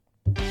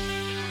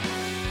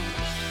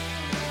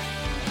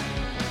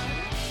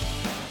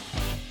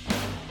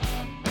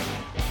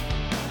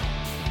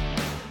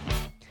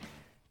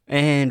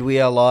And we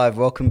are live.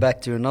 Welcome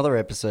back to another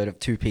episode of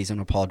Two Peas on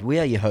a Pod. We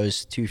are your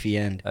hosts, Toofy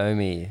and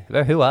Omi.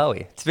 Well, who are we?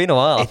 It's been a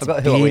while. I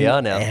forgot who we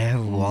are now. A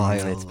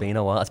while. It's been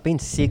a while. It's been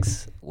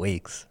 6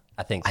 weeks,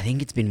 I think. I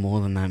think it's been more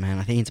than that, man.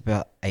 I think it's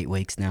about 8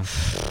 weeks now.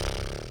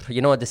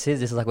 You know what this is?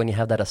 This is like when you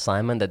have that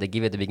assignment that they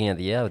give you at the beginning of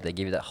the year. They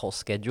give you that whole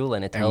schedule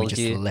and it tells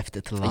you. And we just left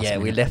it to the last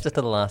minute. We left it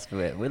to the last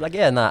minute. We're like,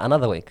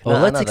 another week.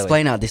 Well, let's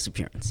explain our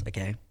disappearance,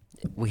 okay?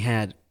 We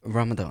had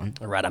Ramadan.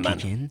 Ramadan.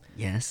 Kick in.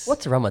 Yes.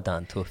 What's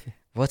Ramadan, Toofy?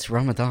 What's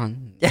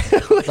Ramadan?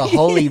 The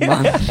holy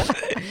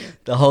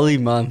month. The holy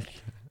month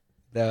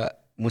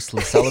that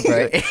Muslims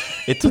celebrate.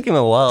 It took him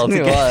a while.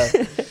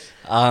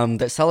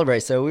 That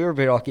celebrate. So we were a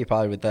bit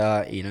occupied with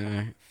that,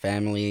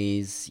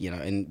 families,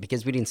 and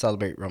because we didn't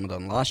celebrate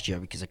Ramadan last year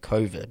because of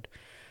COVID.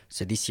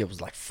 So this year was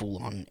like full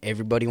on.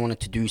 Everybody wanted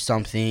to do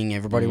something.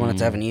 Everybody wanted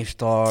to have an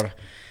iftar.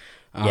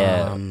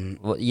 Well,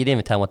 you didn't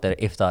even tell what the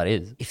iftar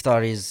is.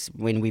 Iftar is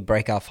when we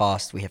break our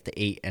fast, we have to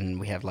eat and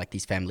we have like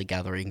these family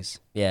gatherings.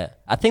 Yeah,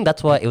 I think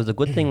that's why it was a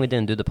good thing we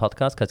didn't do the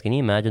podcast, because can you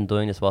imagine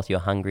doing this whilst you're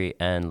hungry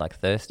and like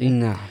thirsty?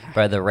 No.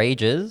 Bro, the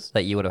rages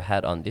that you would have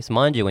had on this.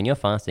 Mind you, when you're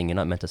fasting, you're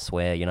not meant to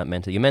swear, you're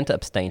meant to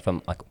abstain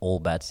from like all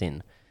bad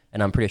sin.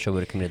 And I'm pretty sure we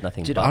would have committed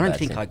nothing Dude, but I don't bad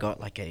think sin. I got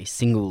like a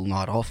single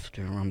night off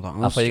during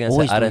Ramadan. I thought you were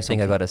going to say, I don't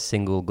think I got a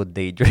single good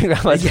deed during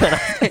Ramadan.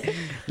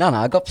 No,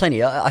 I got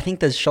plenty. I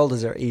think the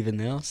shoulders are even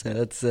now, so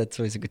that's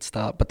always a good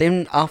start. But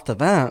then after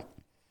that,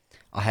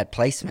 I had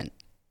placement.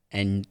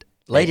 And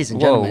ladies and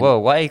gentlemen. Whoa,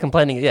 why are you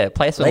complaining? Yeah,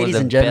 placement was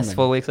the best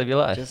 4 weeks of your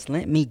life. Just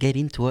let me get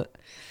into it.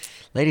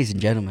 Ladies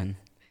and gentlemen,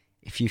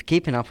 if you're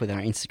keeping up with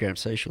our Instagram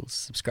socials,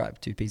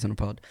 subscribe to Peas on a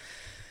Pod,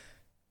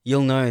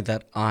 you'll know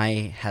that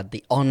I had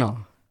the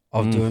honour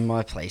of doing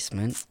my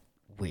placement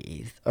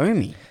with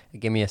Omi.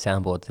 Give me a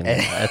soundboard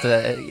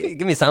thing.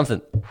 Give me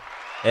something.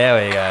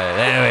 There we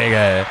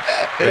go.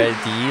 Bro,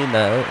 do you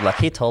know? Like,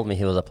 he told me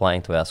he was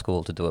applying to our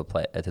school to do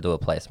a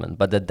placement.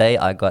 But the day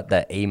I got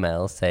that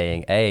email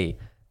saying, "Hey,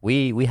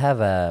 we have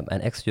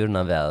an ex-student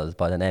of ours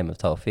by the name of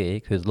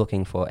Tawfiq who's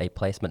looking for a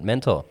placement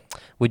mentor.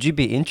 Would you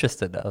be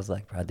interested?" I was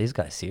like, "Bro, these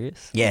guys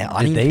serious?" Yeah,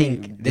 I didn't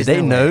think. Did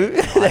they know?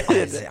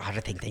 I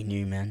don't think they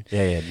knew, man.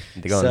 Yeah.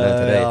 They're going to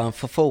learn today.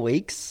 For 4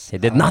 weeks, He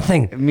did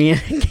nothing.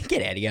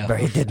 Get out of here. Bro,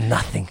 he did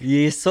nothing.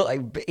 Yeah, so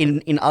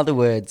in other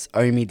words,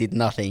 Omi did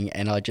nothing,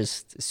 and I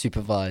just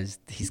supervised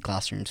his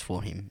classrooms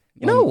for him.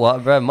 You know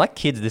what, bro? My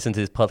kids listen to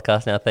this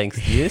podcast now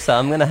thanks to you, so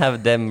I'm going to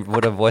have them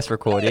with a voice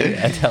recording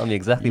and tell me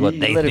exactly what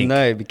they let think. Them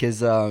know,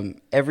 because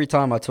every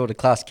time I taught a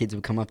class, kids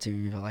would come up to me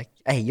and be like,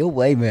 "Hey, you're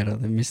way better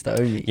than Mr.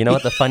 Omi." You know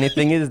what the funny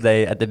thing is?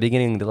 At the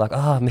beginning, they're like,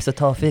 "Oh, Mr.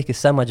 Tawfiq is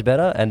so much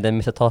better," and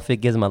then Mr. Tawfiq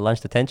gives them a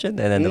lunch detention,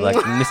 and then they're like,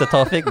 "Mr.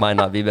 Tawfiq might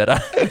not be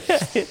better."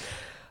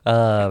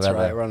 That's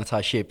right, we're on a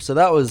tight ship. So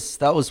that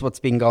was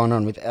what's been going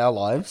on with our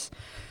lives.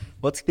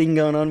 What's been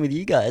going on with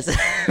you guys?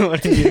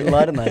 What have you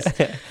enlightened us?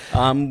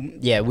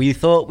 We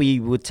thought we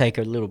would take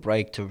a little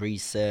break to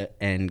reset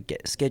and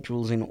get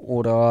schedules in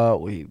order.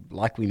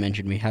 Like we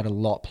mentioned, we had a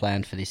lot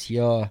planned for this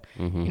year.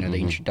 The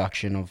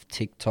introduction of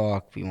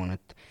TikTok. We wanted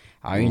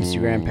our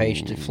Instagram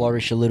page to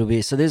flourish a little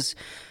bit. So there's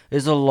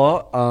a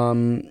lot.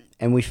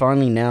 And we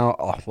finally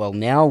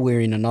now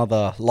we're in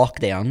another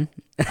lockdown.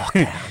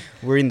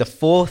 We're in the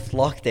 4th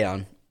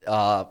lockdown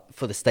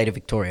for the state of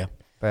Victoria.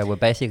 Bro, we're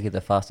basically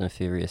the Fast and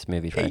Furious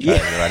movie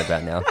franchise right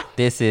about now.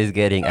 This is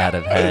getting out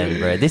of hand,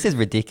 bro. This is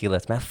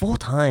ridiculous, man. 4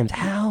 times.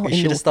 How? We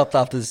should have stopped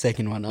after the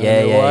second one. I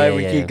don't know why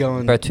we keep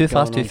going. Bro, Too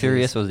Fast, Too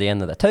Furious was the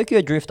end of that.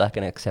 Tokyo Drift, I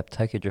can accept.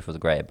 Tokyo Drift was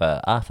great,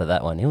 but after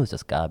that one, it was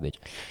just garbage.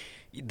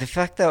 The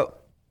fact that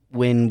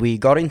when we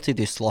got into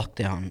this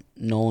lockdown,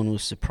 no one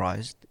was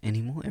surprised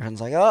anymore. Everyone's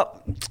like, "Oh,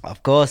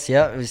 of course,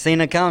 yeah, we've seen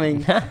it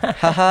coming." Ha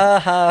ha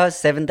ha,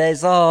 7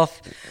 days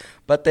off.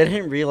 But they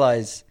didn't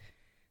realize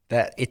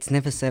that it's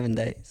never 7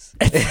 days.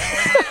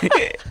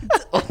 It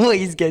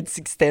always gets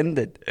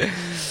extended.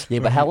 Yeah,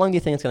 but how long do you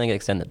think it's going to get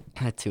extended?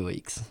 2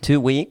 weeks. 2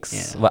 weeks?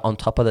 Yeah. Well, on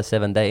top of the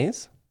 7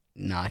 days?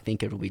 No, I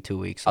think it'll be 2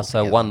 weeks.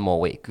 So 1 more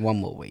week.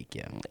 1 more week,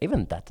 yeah.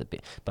 Even that's a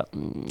bit, but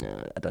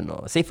I don't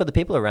know. See, for the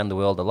people around the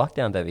world, the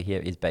lockdown over here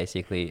is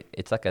basically,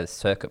 it's like a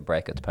circuit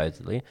breaker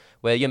supposedly,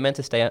 where you're meant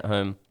to stay at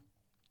home.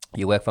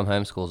 You work from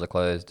home, schools are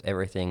closed,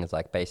 everything is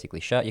like basically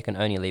shut. You can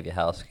only leave your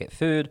house, get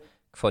food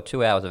for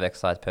 2 hours of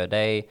exercise per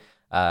day.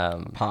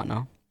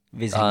 Partner.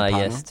 Visiting partner.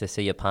 Yes, to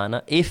see your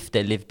partner if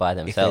they live by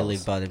themselves. If they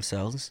live by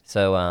themselves.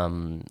 So,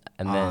 and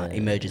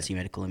then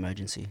medical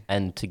emergency.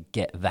 And to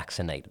get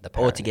vaccinated,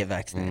 apparently. Or to get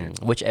vaccinated.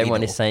 Which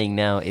everyone is saying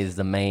now is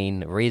the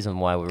main reason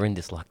why we're in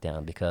this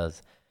lockdown,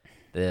 because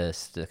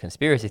the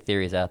conspiracy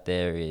theories out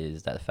there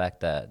is that the fact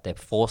that they've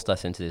forced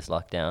us into this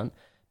lockdown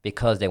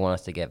because they want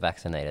us to get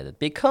vaccinated.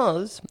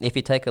 Because if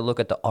you take a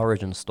look at the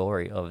origin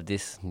story of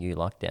this new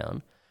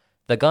lockdown,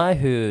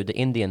 the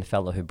Indian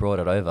fellow who brought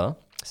it over,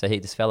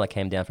 this fella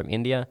came down from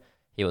India,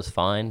 he was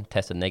fine,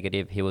 tested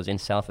negative, he was in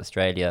South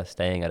Australia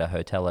staying at a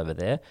hotel over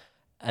there,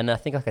 and I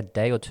think like a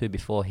day or two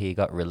before he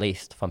got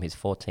released from his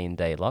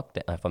 14-day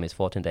lockdown, from his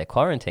 14-day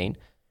quarantine,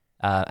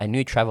 a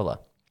new traveller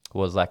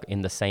was like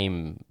in the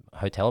same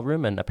hotel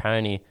room, and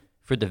apparently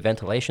through the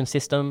ventilation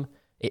system,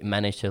 it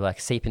managed to like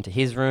seep into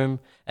his room,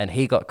 and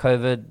he got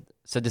COVID.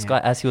 So this guy,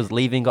 as he was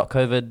leaving, got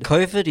COVID.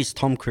 COVID is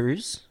Tom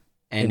Cruise.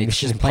 And In it's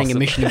Mission just playing a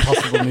Mission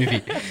Impossible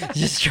movie.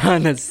 Just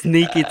trying to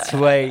sneak its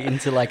way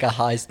into like a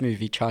heist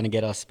movie, trying to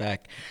get us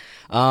back.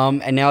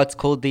 And now it's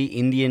called the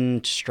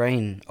Indian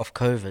strain of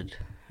COVID.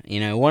 You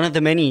know, one of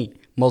the many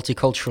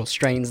multicultural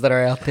strains that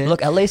are out there.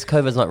 Look, at least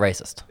COVID's not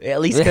racist. At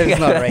least COVID's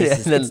not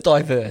racist. It's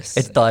diverse.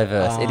 It's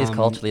diverse. It is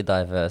culturally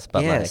diverse.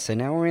 But yeah, like, so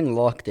now we're in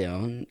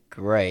lockdown.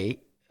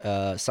 Great.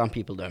 Some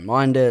people don't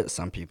mind it.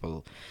 Some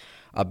people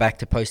are back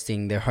to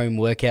posting their home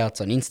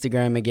workouts on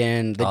Instagram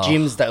again. The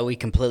gyms that we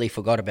completely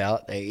forgot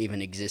about, they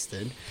even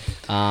existed.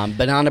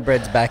 Banana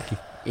Bread's back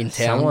in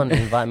town. someone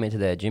invite me to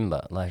their gym,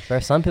 but like, bro,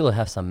 some people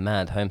have some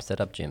mad home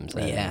setup gyms.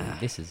 And Yeah.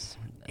 this is.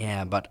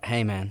 Yeah, but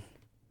hey, man,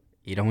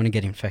 you don't want to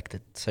get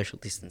infected. Social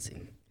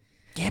distancing.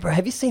 Yeah, bro.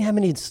 Have you seen how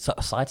many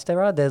sites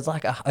there are? There's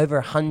like over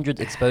 100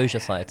 exposure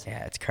sites.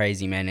 Yeah, it's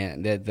crazy,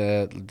 man.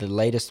 The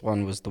latest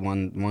one was the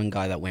one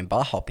guy that went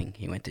bar hopping.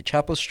 He went to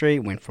Chapel Street,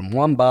 went from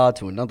one bar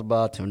to another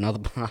bar to another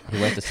bar.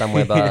 He went to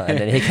somewhere bar, and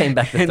then he came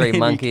back to And Three then he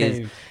Monkeys.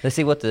 came. Let's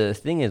see what the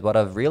thing is. What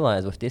I've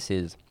realized with this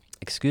is,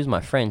 excuse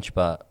my French,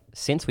 but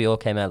since we all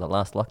came out of the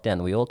last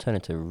lockdown, we all turned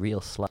into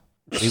real sluts.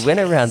 We went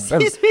around.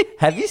 Bro,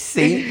 have you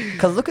seen?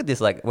 Because look at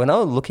this. Like when I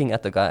was looking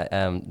at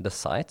the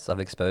sites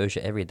of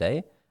exposure every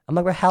day, I'm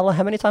like, bro,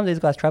 how many times do these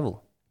guys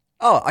travel?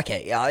 Oh,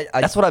 okay. Yeah,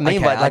 That's what I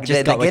mean by like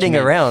they're getting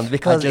around,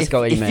 because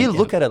if you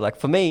look at it, like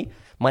for me,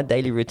 my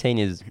daily routine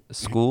is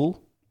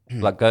school,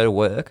 like go to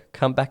work,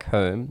 come back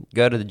home,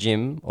 go to the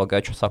gym or go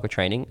to soccer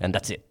training, and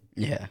that's it.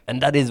 Yeah. And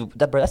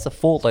bro, that's the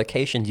 4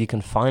 locations you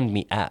can find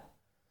me at.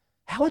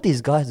 How are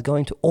these guys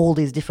going to all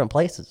these different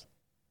places?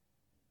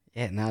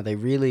 Yeah, no, they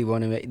really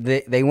want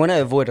to. They want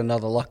to avoid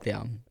another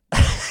lockdown,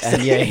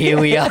 and yeah, here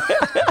we are.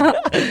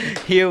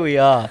 Here we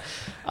are.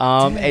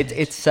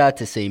 It's sad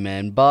to see,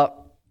 man. But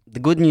the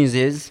good news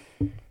is,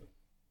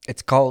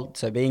 it's cold,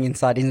 so being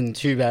inside isn't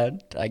too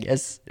bad, I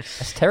guess.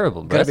 That's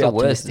terrible, bro. Gotta That's be the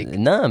worst. optimistic.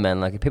 Nah,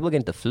 man. Like people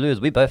getting the flus.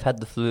 We both had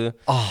the flu.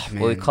 Oh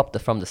man, Well, we copped it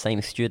from the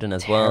same student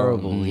as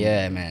terrible. well.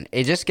 Yeah, man.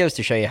 It just goes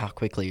to show you how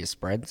quickly it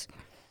spreads.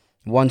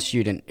 One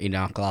student in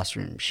our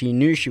classroom, she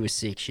knew she was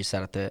sick. She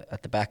sat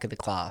at the back of the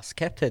class,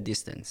 kept her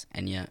distance,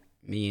 and yeah,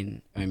 me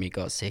and Omi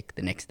got sick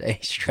the next day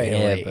straight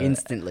away, bro.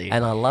 instantly.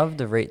 And I love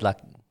the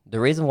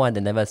reason why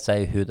they never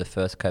say who the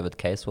first COVID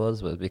case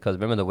was because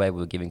remember the way we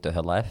were giving to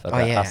her life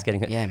about yeah. us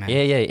getting it. Yeah, man. Yeah.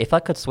 If I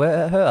could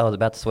swear at her, I was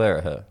about to swear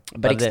at her.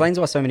 But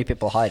explains why so many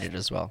people hide it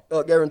as well.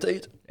 Oh,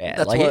 guaranteed. Yeah,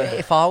 That's like why.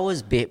 if I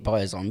was bit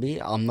by a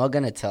zombie, I'm not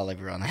gonna tell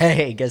everyone,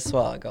 hey, guess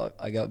what?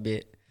 I got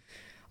bit.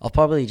 I'll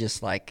probably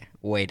just like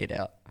wait it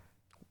out.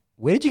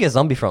 Where did you get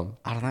zombie from?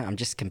 I don't know. I'm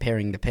just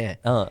comparing the pair.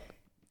 Oh,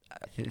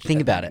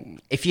 Think about it.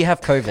 If you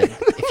have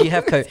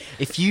COVID,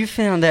 if you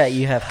found out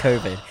you have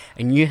COVID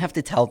and you have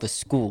to tell the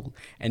school,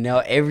 and now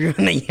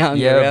everyone that you're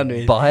yeah. around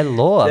with, By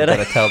law, I've That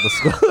got to tell the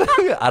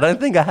school. I don't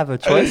think I have a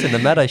choice in the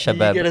matter, you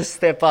Shabab. gotta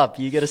step up.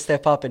 You gotta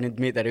step up and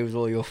admit that it was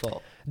all your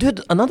fault.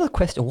 Dude, another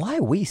question. Why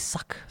we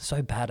suck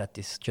so bad at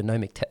this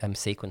genomic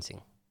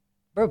sequencing?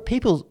 Bro,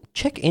 people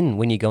check in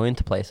when you go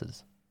into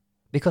places.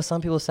 Because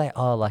some people say,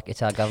 oh, like,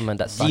 it's our government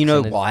that sucks. Do you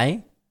know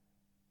why?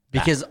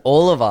 Because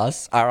all of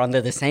us are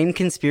under the same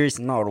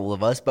conspiracy, not all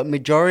of us, but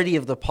majority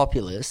of the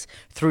populace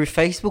through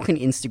Facebook and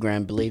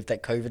Instagram believe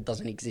that COVID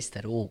doesn't exist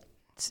at all.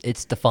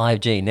 It's the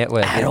 5G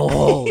network. At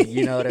all.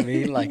 You know what I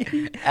mean? Like,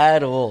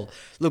 at all.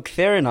 Look,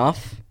 fair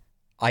enough.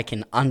 I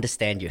can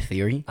understand your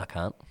theory. I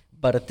can't.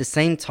 But at the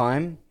same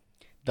time,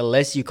 the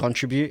less you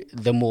contribute,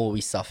 the more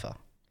we suffer.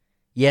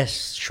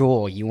 Yes,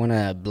 sure, you want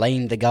to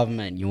blame the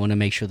government. You want to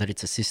make sure that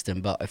it's a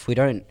system. But if we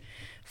don't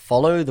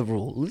follow the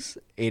rules,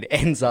 it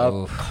ends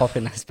up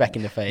coughing us back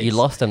in the face. You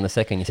lost them the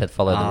second you said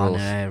follow the rules.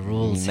 No,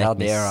 rules. You How make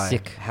me dare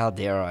sick. I? How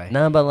dare I?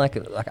 No, but like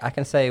I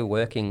can say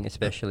working,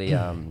 especially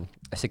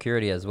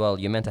security as well,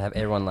 you're meant to have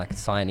everyone like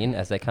sign in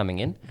as they're coming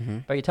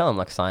in. But you tell them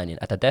like sign in.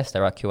 At the desk,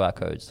 there are QR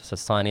codes. So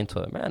sign into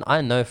it. Man, I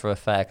know for a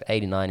fact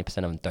 80-90%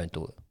 of them don't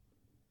do it.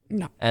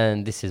 No.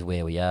 And this is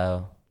where we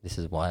are. This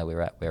is why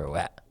we're at where we're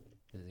at.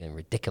 This is getting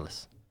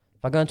ridiculous.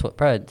 If I go into it,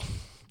 bro,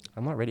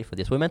 I'm not ready for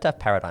this. We're meant to have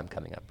Paradigm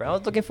coming up, bro. I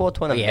was looking forward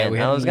to an event.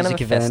 I was going to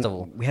have a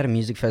festival. We had a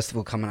music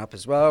festival coming up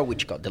as well,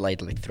 which got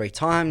delayed like 3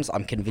 times.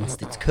 I'm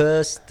convinced it's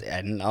cursed,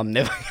 and I'm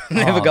never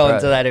going bro.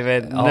 to that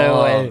event.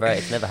 No way. Bro,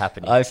 it's never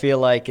happening. I feel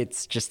like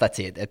it's just that's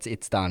it.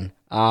 It's done.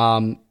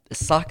 It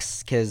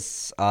sucks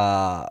because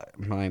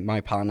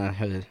my partner,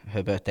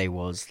 her birthday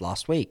was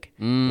last week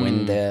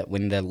when the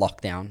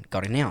lockdown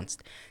got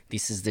announced.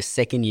 This is the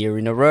second year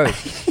in a row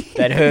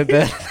that her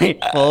birthday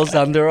falls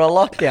under a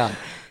lockdown.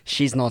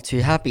 She's not too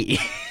happy.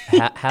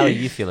 How do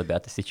you feel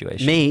about the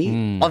situation?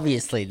 Me,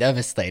 obviously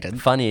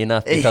devastated. Funny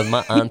enough, because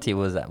my auntie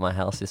was at my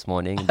house this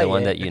morning, the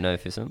one that you know,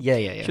 Fisum.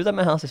 Yeah. She was at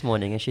my house this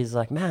morning, and she's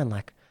like, man,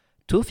 like,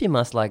 two of you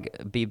must, like,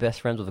 be best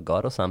friends with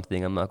God or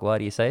something. I'm like, why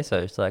do you say so?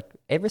 It's like,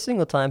 every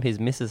single time his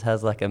missus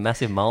has, like, a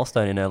massive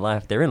milestone in her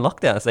life, they're in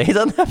lockdown, so he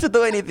doesn't have to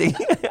do anything.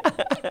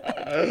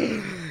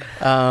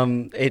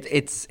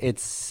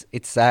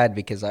 It's sad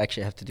because I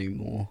actually have to do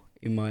more,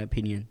 in my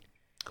opinion.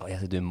 Oh, you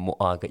have to do more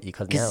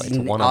because now it's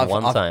a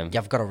one-on-one time.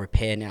 I've got to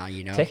repair now.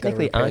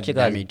 Technically, aren't you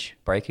guys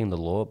breaking the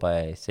law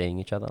by seeing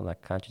each other?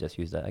 Like, can't you just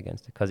use that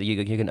against it? Because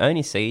you can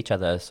only see each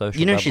other as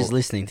social. She's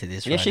listening to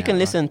this. Yeah, she can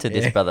listen to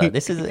this, brother.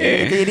 This is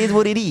it is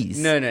what it is.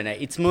 No.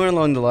 It's more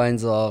along the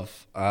lines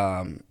of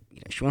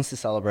she wants to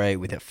celebrate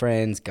with her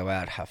friends, go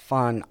out, have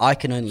fun. I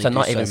can only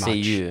not even see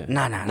you.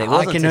 No.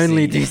 I can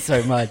only do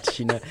so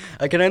much.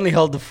 I can only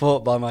hold the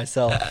fort by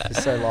myself for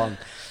so long.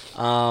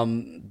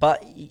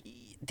 But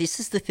this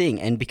is the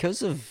thing, and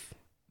because of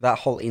that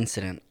whole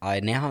incident, I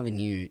now have a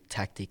new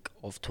tactic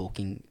of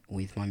talking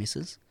with my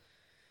missus.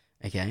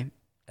 Okay,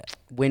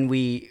 when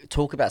we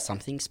talk about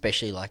something,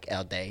 especially like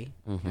our day,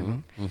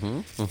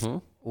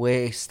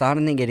 we're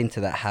starting to get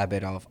into that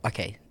habit of,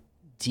 okay,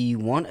 do you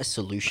want a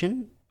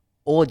solution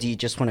or do you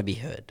just want to be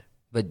heard?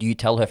 But do you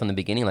tell her from the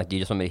beginning, like, do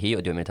you just want me to hear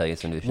or do you want me to tell you a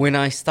solution? When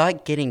I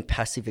start getting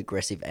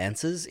passive-aggressive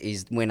answers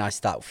is when I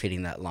start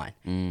fitting that line.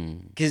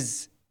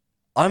 Because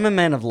I'm a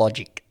man of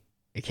logic,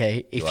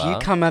 okay? If you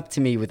come up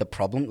to me with a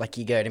problem, like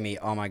you go to me,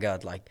 oh my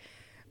God, like,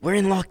 we're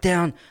in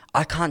lockdown,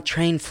 I can't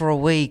train for a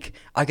week.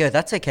 I go,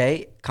 that's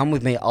okay. Come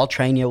with me. I'll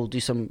train you. We'll do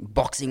some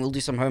boxing. We'll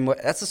do some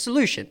homework. That's a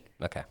solution.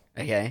 Okay.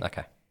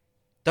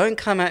 Don't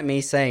come at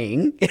me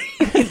saying,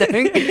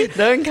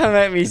 don't come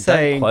at me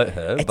saying. Don't quote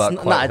her,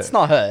 it's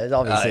not her,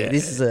 obviously.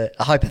 This is a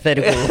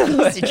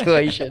hypothetical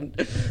situation.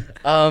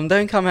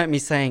 Don't come at me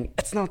saying,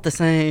 it's not the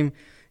same,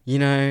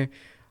 I'm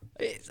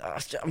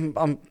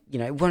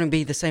it wouldn't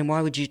be the same.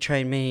 Why would you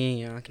train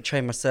me? I can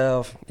train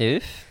myself.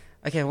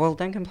 Okay, well,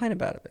 don't complain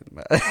about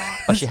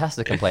it. She has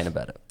to complain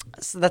about it.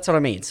 So that's what I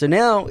mean. So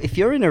now, if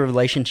you're in a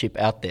relationship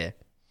out there,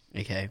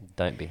 okay.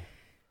 Don't be.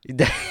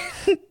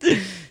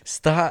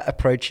 Start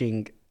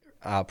approaching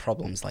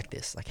problems like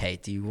this. Like, hey,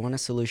 do you want a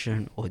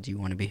solution or do you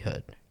want to be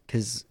heard?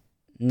 Because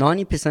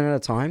 90%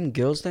 of the time,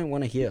 girls don't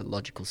want to hear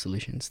logical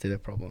solutions to their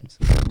problems.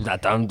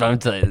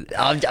 Don't say it.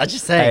 I'm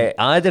just saying. Hey,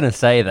 I didn't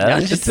say that.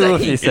 I'm just saying.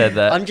 If you said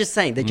that. I'm just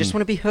saying. They just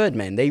want to be heard,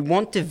 man. They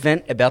want to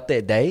vent about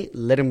their day.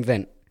 Let them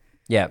vent.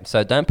 Yeah,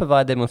 so don't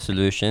provide them with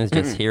solutions,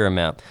 just hear them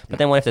out. But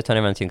then what if they turn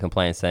around to you and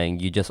complain saying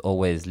you just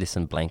always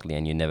listen blankly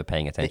and you're never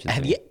paying attention to me?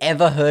 Have you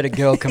ever heard a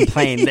girl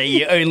complain that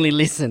you only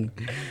listen?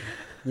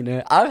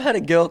 I've had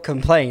a girl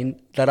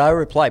complain that I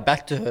reply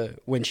back to her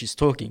when she's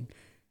talking.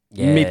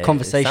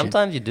 Mid-conversation.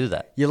 Sometimes you do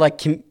that. You're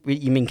like, you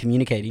mean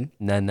communicating?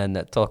 No,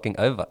 talking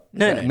over.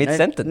 No,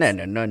 mid-sentence. No,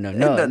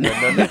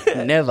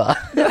 never.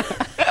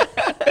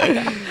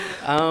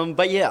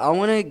 But yeah, I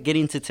want to get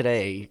into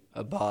today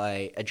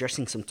by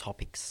addressing some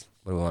topics.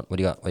 What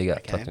do you got? Okay.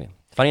 Talk to me.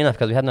 Funny enough,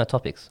 because we had no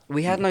topics.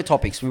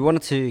 We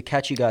wanted to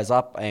catch you guys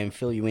up and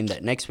fill you in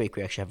that next week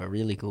we actually have a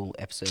really cool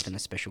episode and a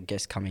special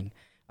guest coming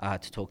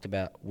to talk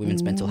about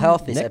women's mental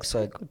health. This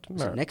episode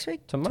is it next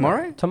week?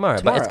 Tomorrow,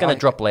 but it's going to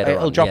drop later.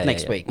 It'll drop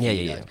next week.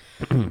 Yeah.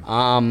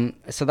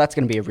 So that's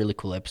going to be a really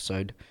cool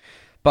episode.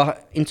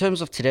 But in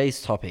terms of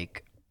today's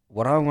topic,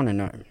 what I want to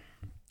know.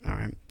 All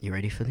right, you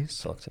ready for this?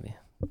 Talk to me.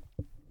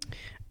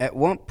 At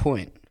what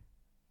point,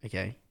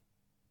 okay,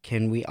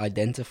 can we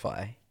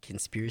identify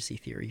conspiracy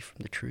theory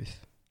from the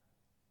truth?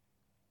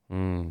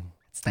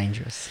 It's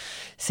dangerous.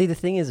 See, the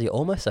thing is, you're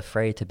almost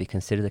afraid to be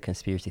considered a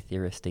conspiracy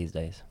theorist these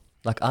days.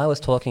 Like, I was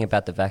talking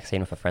about the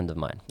vaccine with a friend of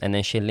mine, and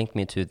then she linked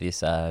me to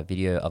this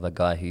video of a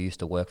guy who used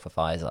to work for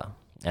Pfizer,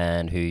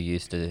 and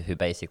who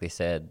basically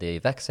said the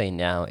vaccine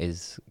now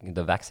is,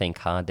 the vaccine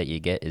card that you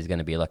get is going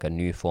to be like a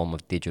new form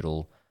of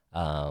digital,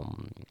 a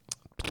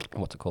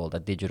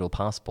digital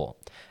passport,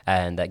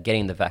 and that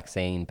getting the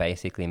vaccine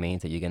basically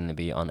means that you're going to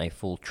be on a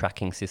full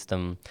tracking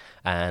system,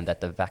 and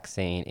that the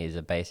vaccine is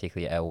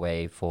basically a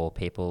way for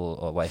people,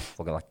 or a way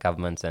for like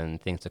governments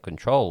and things to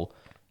control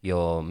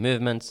your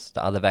movements,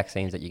 the other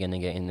vaccines that you're going to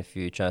get in the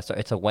future. So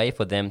it's a way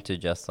for them to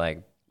just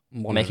like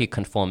make you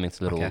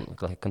conformist little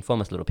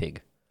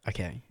pig.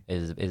 Okay.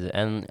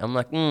 And I'm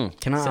like,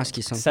 can I ask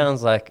you something?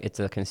 Sounds like it's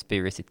a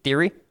conspiracy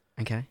theory.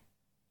 Okay.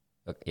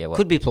 Yeah, what?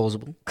 Could be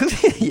plausible.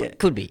 Yeah.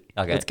 Could be.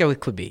 Okay. Let's go with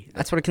could be.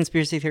 That's what a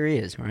conspiracy theory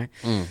is, right?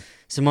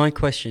 So my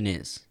question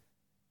is,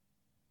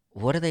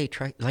 what are they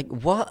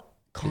what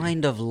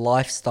kind of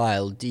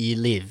lifestyle do you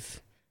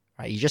live?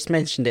 Right, you just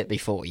mentioned it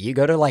before. You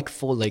go to like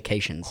 4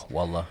 locations.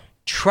 Wallah.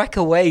 Track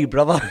away,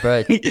 brother.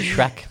 Bro,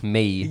 track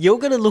me. You're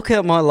going to look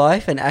at my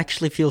life and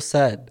actually feel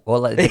sad.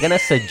 Well, they're going to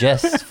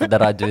suggest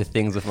that I do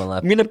things with my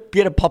life. I'm going to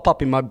get a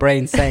pop-up in my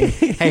brain saying,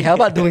 hey, how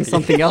about doing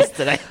something else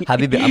today?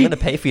 Habibi, I'm going to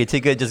pay for your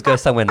ticket. Just go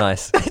somewhere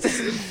nice.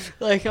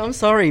 Like, I'm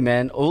sorry,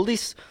 man. All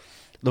this...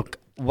 Look,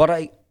 what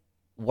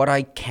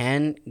I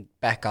can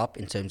back up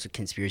in terms of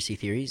conspiracy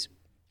theories,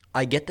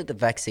 I get that the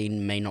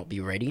vaccine may not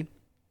be ready.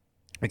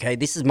 Okay,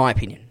 this is my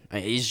opinion.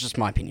 It's just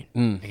my opinion.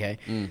 Okay,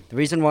 the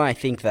reason why I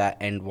think that,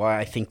 and why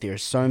I think there are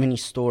so many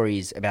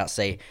stories about,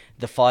 say,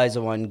 the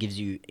Pfizer one gives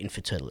you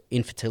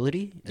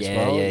infertility as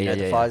well.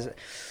 Pfizer.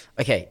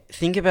 Okay,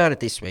 think about it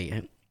this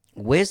way.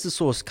 Where's the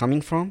source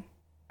coming from?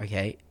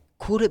 Okay,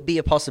 could it be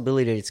a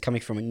possibility that it's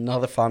coming from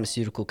another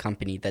pharmaceutical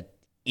company that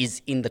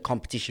is in the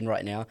competition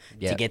right now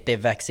to get their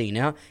vaccine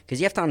out? Because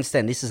you have to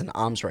understand, this is an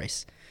arms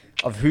race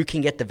of who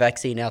can get the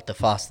vaccine out the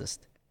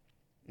fastest.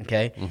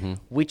 okay,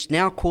 which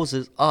now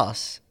causes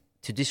us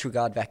to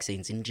disregard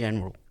vaccines in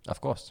general.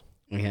 Of course.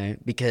 Okay,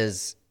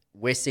 because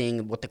we're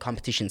seeing what the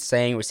competition's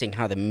saying, we're seeing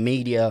how the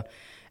media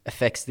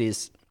affects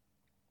this.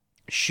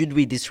 Should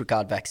we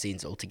disregard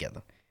vaccines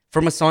altogether?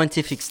 From a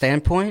scientific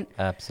standpoint?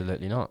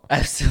 Absolutely not.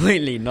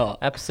 Absolutely not.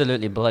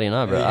 Absolutely bloody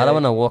no, bro. Yeah. I don't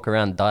want to walk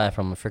around and die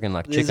from freaking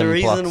like There's a chicken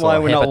reason pox why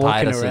or we're not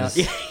walking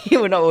hepatitis.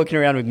 around. We're not walking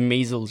around with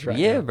measles right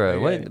now. Yeah,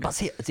 bro. Okay. But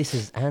see, this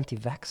is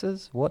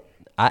anti-vaxxers. What?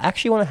 I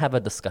actually want to have a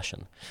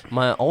discussion.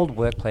 My old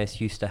workplace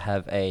used to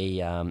have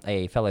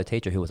a fellow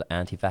teacher who was an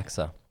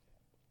anti-vaxxer.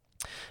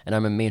 And I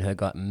remember me and her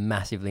got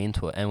massively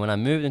into it. And when I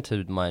moved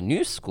into my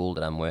new school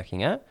that I'm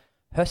working at,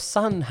 her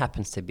son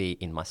happens to be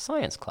in my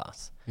science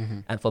class.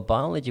 And for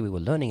biology, we were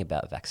learning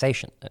about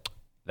vaccines.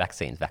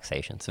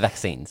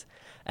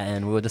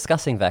 And we were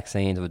discussing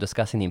vaccines. We were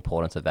discussing the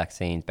importance of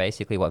vaccines,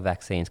 basically what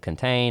vaccines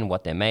contain,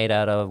 what they're made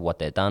out of, what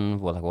they're done,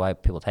 why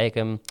people take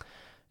them.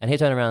 And he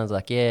turned around and was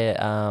like,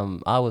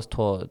 I was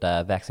taught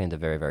that vaccines are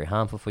very, very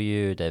harmful for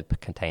you. They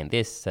contain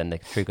this and they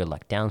trigger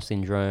like Down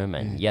syndrome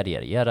and yada,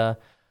 yada, yada.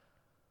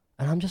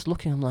 And I'm just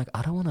looking, I'm like,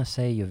 I don't want to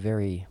say you're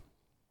very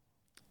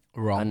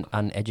wrong,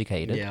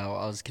 uneducated. Yeah,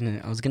 I was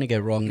gonna go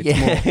wrong.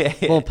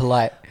 It's more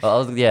polite.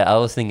 Well, I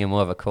was thinking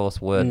more of a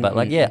coarse word, but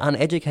like,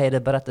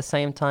 uneducated. But at the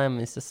same time,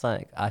 it's just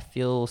like I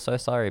feel so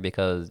sorry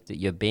because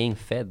you're being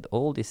fed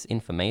all this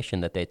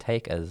information that they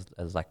take as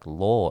like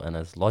law and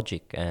as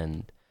logic.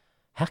 And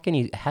how can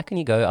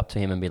you go up to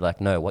him and be like,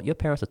 no, what your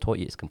parents have taught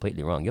you is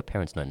completely wrong. Your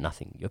parents know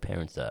nothing. Your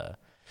parents are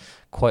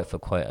quote for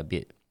quote a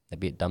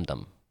bit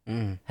dumb.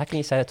 How can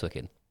you say that to a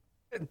kid?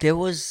 There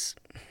is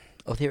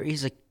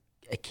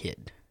a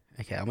kid.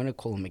 Okay, I'm going to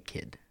call him a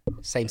kid.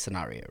 Same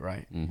scenario,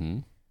 right?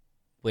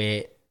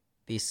 Where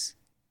it's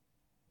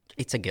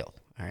a girl.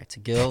 All right, it's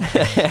a girl.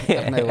 I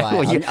don't know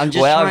why. I'm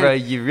just trying, bro,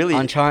 you really...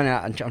 I'm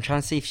trying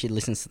to see if she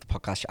listens to the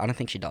podcast. I don't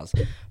think she does.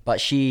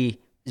 But she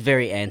is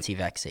very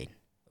anti-vaccine.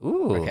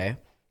 Ooh. Okay?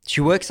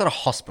 She works at a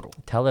hospital.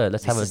 Tell her,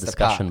 let's have a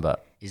discussion,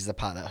 but... This is the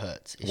part that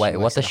hurts. Wait,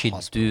 what does she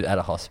do at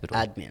a hospital?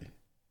 Admin.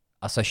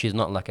 So she's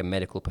not like a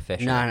medical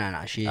professional?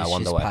 No. She's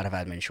part of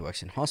admin. She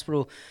works in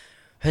hospital.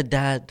 Her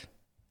dad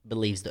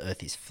believes the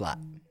earth is flat.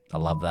 I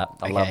love that.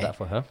 I love that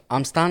for her.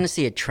 I'm starting to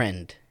see a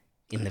trend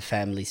in the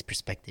family's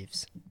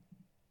perspectives.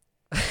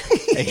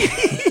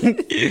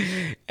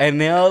 And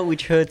now,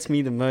 which hurts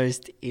me the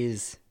most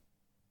is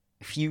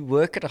if you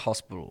work at a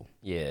hospital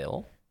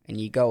and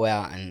you go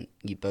out and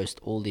you boast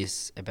all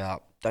this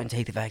about don't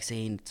take the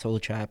vaccine, it's all a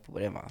trap,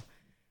 whatever,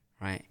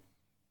 right?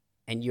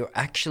 And you're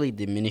actually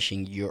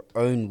diminishing your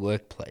own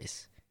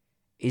workplace.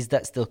 Is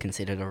that still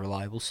considered a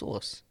reliable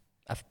source?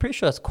 I'm pretty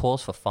sure it's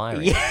cause for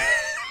firing. Yeah.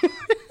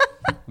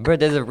 Bro,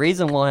 there's a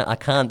reason why I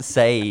can't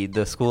say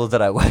the schools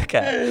that I work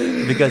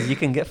at because you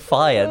can get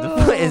fired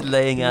for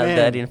laying out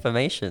that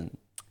information.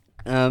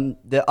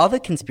 The other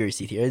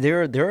conspiracy theory,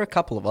 there are a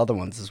couple of other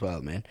ones as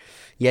well, man.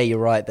 Yeah, you're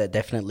right that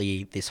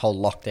definitely this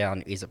whole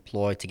lockdown is a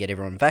ploy to get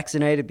everyone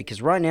vaccinated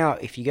because right now,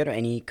 if you go to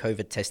any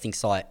COVID testing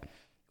site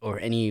or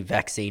any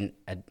vaccine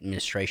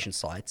administration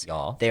sites,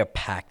 they're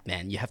packed,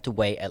 man. You have to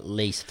wait at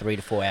least 3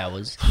 to 4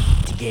 hours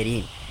to get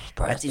in.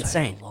 Bro, that's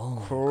insane.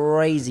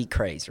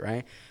 Crazy,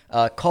 right?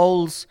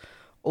 Coles,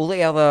 all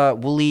the other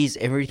Woolies,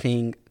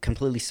 everything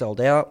completely sold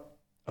out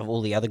of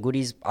all the other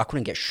goodies. I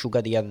couldn't get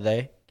sugar the other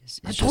day. It's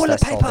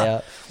toilet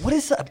paper. What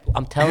is that?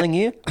 I'm telling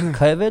you,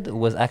 COVID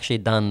was actually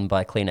done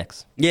by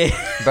Kleenex. Yeah.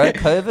 Bro,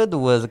 COVID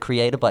was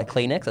created by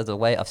Kleenex as a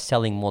way of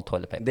selling more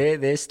toilet paper.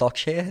 Their stock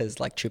share has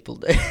like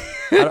tripled.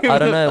 I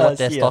don't know what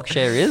their stock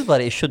share is,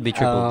 but it should be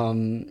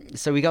tripled.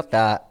 So we got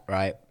that,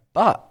 right?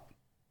 But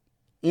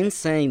in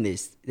saying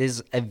this,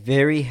 there's a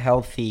very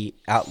healthy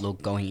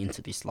outlook going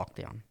into this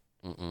lockdown.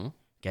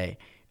 Okay.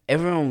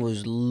 Everyone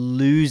was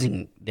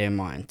losing their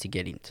mind to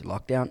get into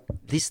lockdown.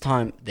 This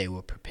time, they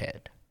were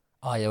prepared.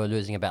 Oh, they were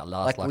losing about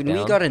last lockdown? Like, when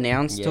we got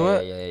announced to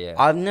it,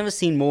 I've never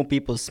seen more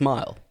people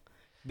smile.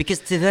 Because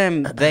to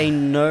them, they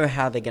know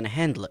how they're going to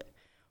handle it.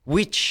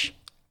 Which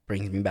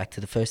brings me back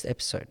to the first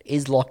episode.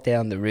 Is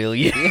lockdown the real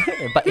you?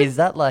 But is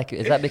that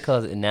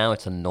because now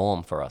it's a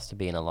norm for us to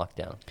be in a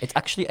lockdown? It's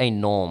actually a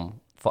norm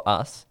for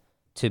us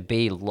to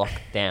be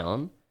locked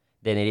down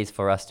than it is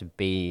for us to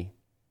be...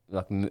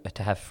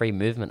 to have free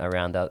movement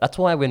around us. That's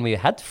why when we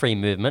had free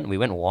movement, we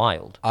went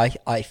wild.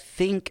 I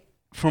think,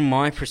 from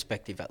my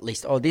perspective at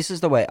least, this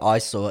is the way I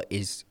saw it,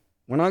 is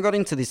when I got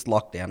into this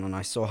lockdown and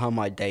I saw how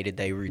my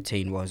day-to-day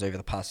routine was over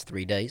the past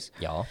 3 days,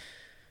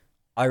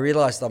 I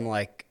realized I'm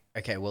like,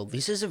 okay, well,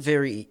 this is a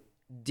very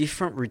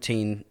different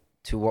routine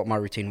to what my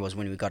routine was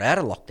when we got out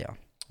of lockdown.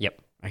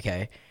 Yep.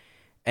 Okay.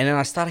 And then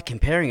I started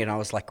comparing it and I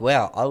was like,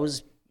 wow, I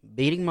was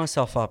beating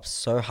myself up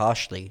so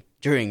harshly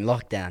during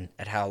lockdown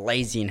at how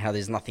lazy and how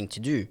there's nothing to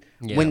do.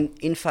 Yeah. When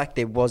in fact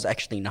there was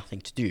actually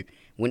nothing to do.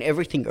 When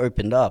everything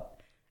opened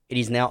up, it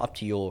is now up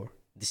to your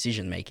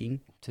decision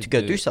making to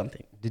go do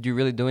something. Did you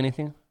really do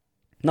anything?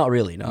 Not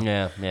really, no.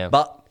 Yeah.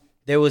 But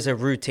there was a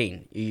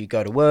routine. You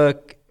go to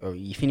work or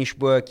you finish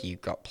work, you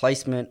got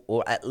placement,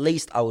 or at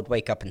least I would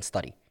wake up and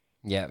study.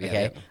 Yeah.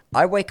 Okay.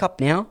 I wake up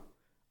now,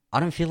 I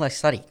don't feel like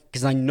studying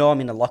because I know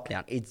I'm in a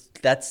lockdown.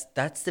 That's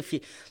the fear.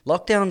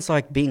 Lockdown's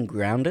like being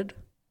grounded,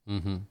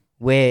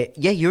 where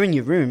you're in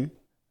your room,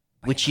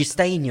 which you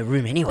stay in your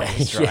room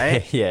anyways,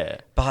 right? Yeah.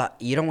 But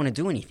you don't want to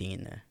do anything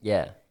in there.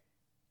 Yeah.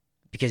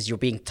 Because you're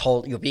being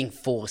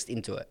forced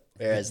into it.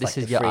 Whereas This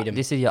like is the freedom.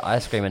 this is your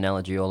ice cream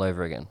analogy all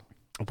over again.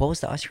 What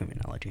was the ice cream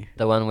analogy?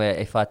 The one where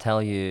if I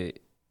tell you,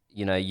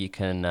 you know, you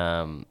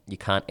can't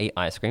eat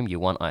ice cream, you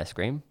want ice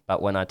cream.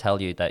 But when I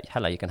tell you that,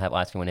 hello, you can have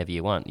ice cream whenever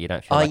you want, you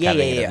don't feel like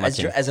having it as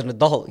much. As an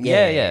adult.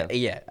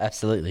 Yeah,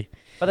 absolutely.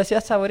 But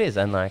that's how it is.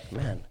 And like,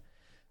 man,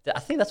 I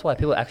think that's why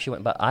people actually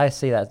went, but I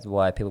see that's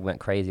why people went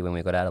crazy when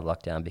we got out of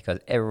lockdown, because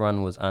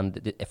everyone was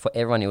for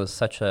everyone, it was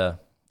such a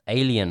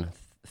alien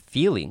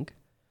feeling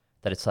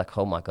that it's like,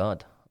 oh my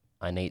God,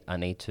 I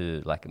need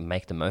to like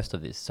make the most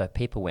of this. So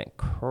people went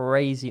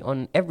crazy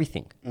on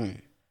everything.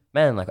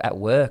 Man, like at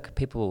work,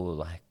 people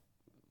like,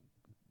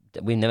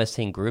 we've never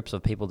seen groups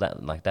of people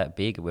that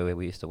big where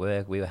we used to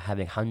work. We were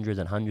having hundreds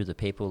and hundreds of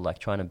people like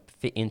trying to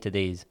fit into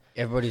these.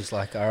 Everybody's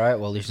like, all right,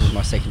 well, this is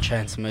my second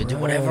chance. I'm going to do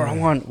whatever I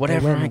want,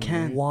 whatever I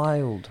can.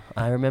 Wild.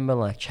 I remember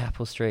like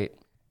Chapel Street,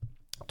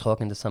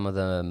 talking to some of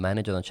the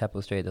managers on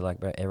Chapel Street. They're like,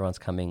 bro, everyone's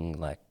coming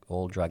like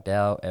all drugged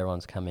out.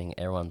 Everyone's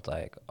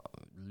like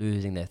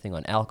losing their thing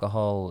on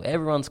alcohol.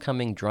 Everyone's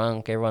coming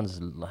drunk.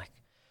 Everyone's like,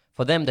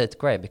 for them, that's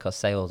great because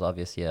sales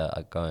obviously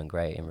are going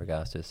great in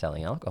regards to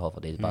selling alcohol for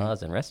these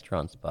bars and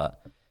restaurants.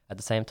 But at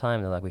the same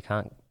time, they're like, we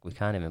can't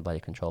even bloody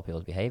control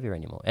people's behavior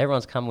anymore.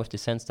 Everyone's come with the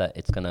sense that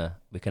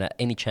we can at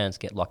any chance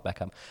get locked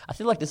back up. I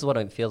feel like this is what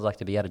it feels like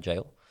to be out of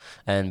jail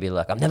and be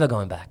like, I'm never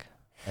going back.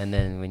 And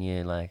then when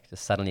you like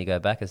just suddenly go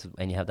back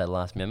and you have that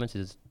last moment,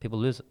 is people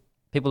lose it.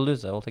 People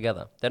lose it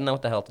altogether. They don't know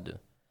what the hell to do.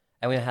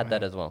 And we had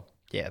that as well.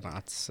 Yeah, no,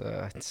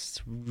 it's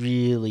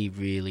really,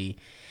 really.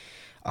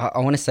 I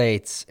want to say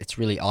it's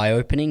really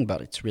eye-opening,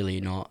 but it's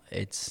really not.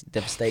 It's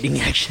devastating,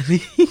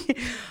 actually.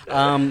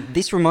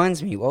 This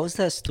reminds me, what was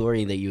that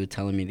story that you were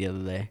telling me the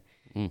other day?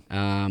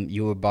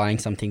 You were buying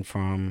something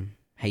from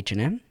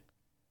H&M?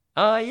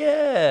 Oh,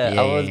 yeah.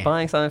 I was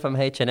buying something from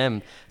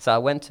H&M. So I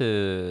went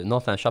to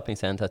Northland Shopping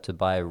Centre to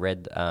buy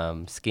red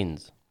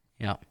skins.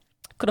 Yeah.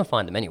 Couldn't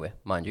find them anywhere,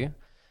 mind you.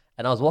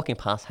 And I was walking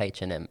past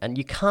H&M, and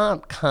you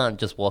can't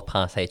just walk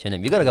past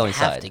H&M. You got to go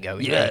inside. You have to go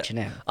into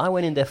H&M. I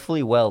went in there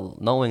fully well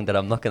knowing that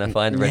I'm not going to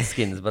find red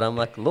skins, but I'm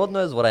like, Lord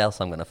knows what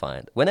else I'm going to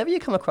find. Whenever you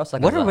come across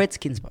like what are red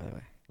skins, by the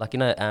way? Like, you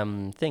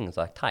know, things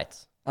like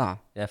tights. Ah.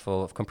 Yeah,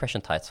 for compression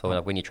tights for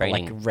like when you're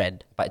training. Like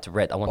red. But it's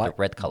red. I want the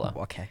red color.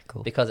 Okay,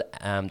 cool. Because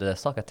the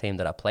soccer team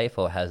that I play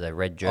for has a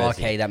red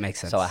jersey. Okay, that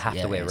makes sense. So I have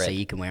to wear red. So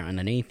you can wear it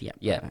underneath, yeah.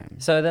 Yeah.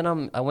 So then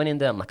I went in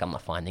there, I'm like, I'm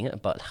not finding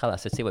it, but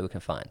let's see what we can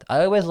find.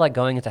 I always like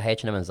going into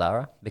H&M and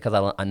Zara because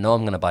I know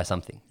I'm going to buy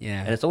something.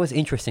 Yeah. And it's always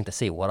interesting to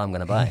see what I'm going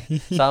to buy.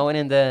 So I went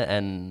in there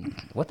and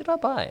what did I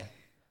buy?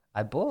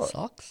 I bought...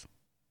 Socks?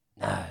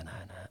 No.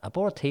 I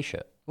bought a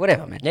t-shirt.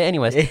 Whatever, man. Yeah,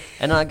 anyways.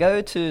 And I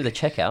go to the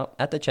checkout.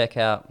 At the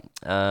checkout,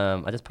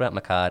 I just put out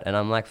my card and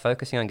I'm like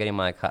focusing on getting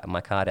my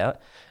card out.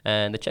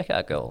 And the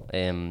checkout girl,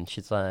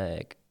 she's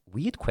like,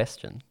 weird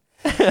question.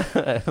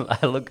 I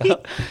look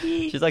up.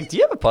 She's like, do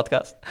you have a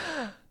podcast?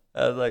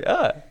 I was like,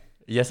 oh,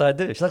 yes, I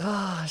do. She's like,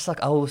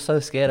 I was so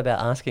scared about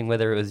asking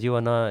whether it was you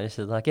or not. And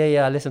she's like,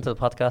 yeah, I listened to the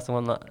podcast and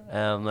whatnot.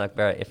 I'm like,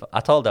 bro, I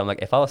told her, I'm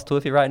like, if I was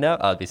Toofy right now,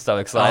 I'd be so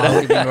excited. I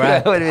would have been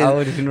right. I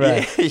would have been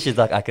right. Yeah. She's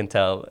like, I can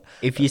tell.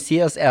 If you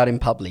see us out in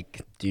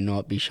public, do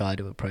not be shy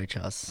to approach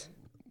us.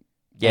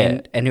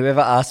 Yeah. And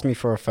whoever asks me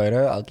for a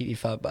photo, I'll give you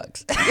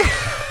 $5.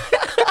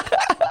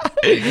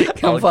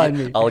 Come find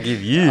me. I'll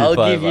give you $5. I'll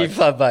give you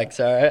 $5,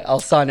 all right? I'll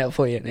sign up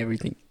for you and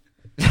everything.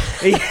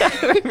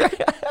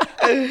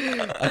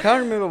 I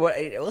can't remember what...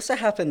 It also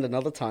happened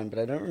another time, but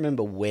I don't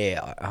remember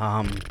where.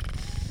 I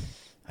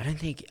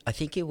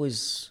think it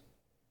was...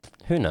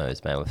 Who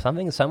knows, man? With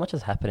so much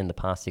has happened in the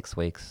past 6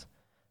 weeks,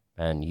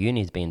 and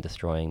uni's been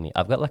destroying me.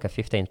 I've got like a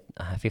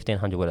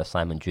 1,500 word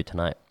assignment due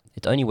tonight.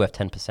 It's only worth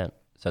 10%.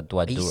 So do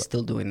I do it? Are you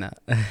still doing that?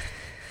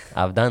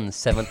 I've done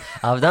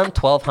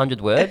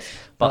 1,200 words,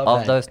 but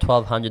of those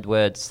 1,200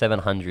 words,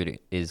 700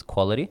 is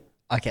quality.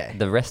 Okay.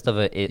 The rest of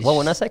it is... Well,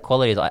 when I say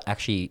quality, is I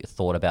actually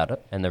thought about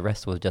it, and the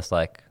rest was just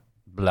like,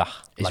 blah.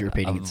 It's like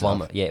repeating itself.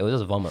 Vomit. Yeah, it was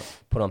just vomit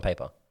put on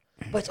paper.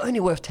 But it's only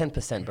worth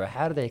 10%, bro.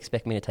 How do they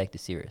expect me to take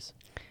this serious?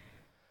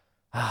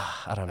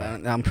 I don't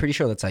know. I'm pretty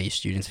sure that's how your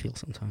students feel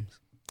sometimes.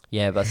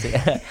 Yeah, but see,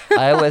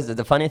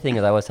 the funny thing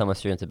is I always tell my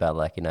students about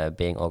like, you know,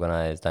 being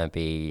organized, don't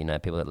be, you know,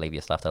 people that leave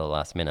your stuff to the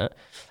last minute.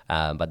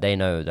 But they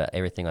know that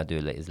everything I do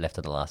is left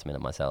to the last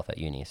minute myself at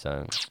uni.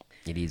 So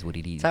it is what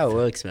it is. That's how it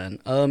works, man.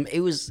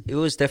 It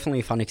was definitely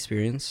a fun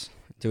experience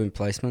doing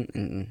placement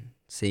and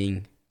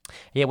seeing.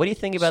 Yeah, what do you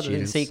think about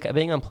students.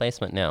 Being on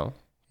placement now?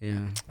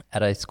 Yeah.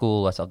 At a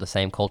school that's of the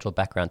same cultural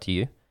background to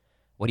you,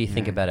 what do you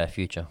think about our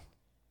future?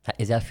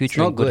 Is our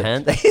future in good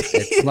hands?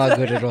 It's not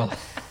good at all.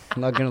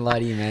 I'm not going to lie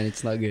to you, man.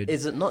 It's not good.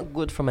 Is it not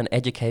good from an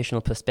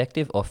educational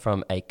perspective or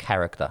from a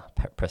character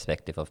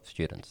perspective of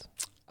students?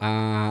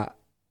 Well,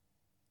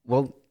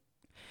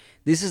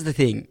 this is the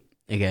thing.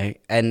 Okay,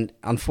 and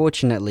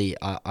unfortunately,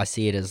 I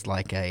see it as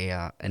like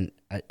a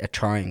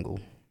triangle.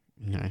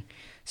 You know,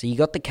 so you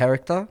got the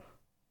character,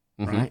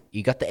 right?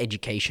 You got the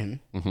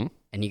education,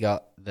 and you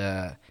got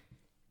the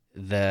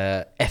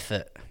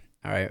effort.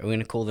 All right, we're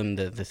gonna call them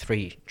the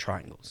three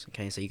triangles.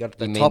 Okay, so you got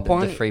the top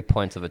one, the 3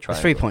 points of a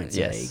triangle. the 3 points.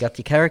 Yes. Yeah, you got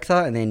the character,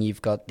 and then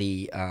you've got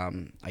the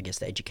I guess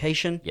the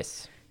education.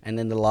 Yes. And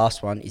then the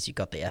last one is you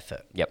got the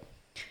effort. Yep.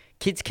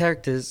 Kids'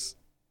 characters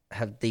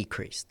have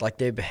decreased, like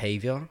their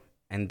behavior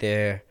and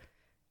their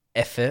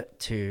effort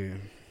to,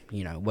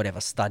 whatever,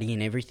 study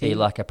and everything. Be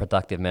like a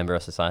productive member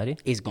of society.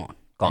 Is gone.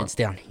 It's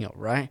downhill,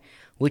 right?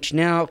 Which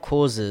now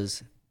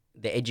causes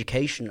the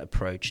education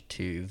approach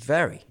to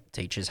vary.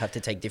 Teachers have to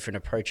take different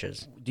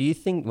approaches. Do you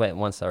think? Wait,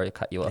 sorry to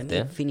cut you off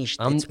there. Finished.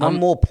 One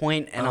more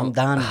point and I'm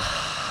done.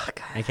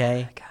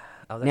 Okay.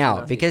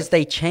 Now, because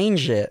they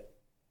change it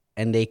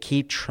and they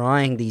keep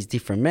trying these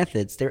different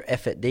methods, their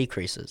effort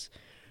decreases,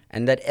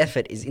 and that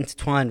effort is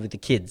intertwined with the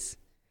kids,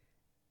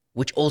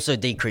 which also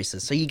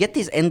decreases. So you get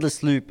this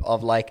endless loop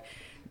of like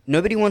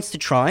nobody wants to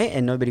try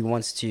and nobody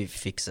wants to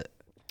fix it.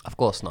 Of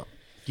course not.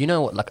 You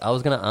know what? Like I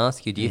was going to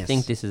ask you, do you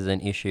think this is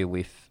an issue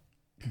with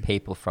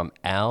people from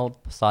our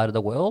side of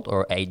the world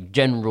or a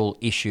general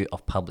issue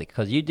of public?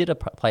 Because you did a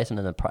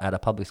placement at a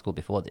public school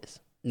before this.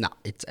 No,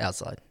 it's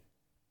outside.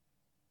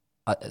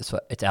 So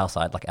it's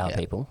outside, like our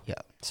people. Yeah.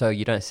 So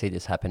you don't see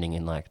this happening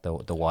in like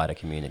the wider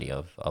community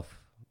of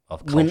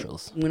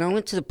cultures. When I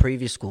went to the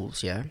previous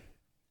schools,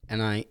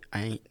 and I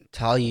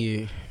tell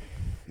you,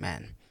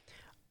 man,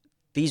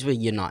 these were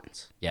year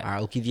nines. Yeah.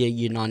 I'll give you a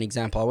year 9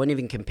 example. I won't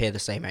even compare the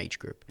same age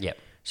group. Yeah.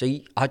 So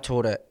I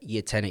taught a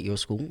year 10 at your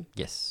school.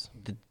 Yes.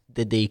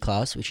 The D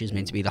class, which is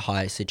meant to be the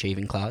highest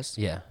achieving class.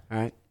 Yeah. All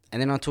right.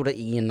 And then I taught a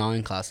year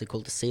 9 class. They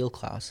call it the SEAL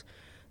class.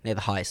 They're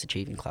the highest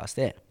achieving class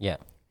there. Yeah.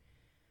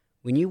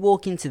 When you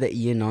walk into the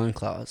year 9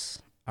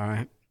 class, all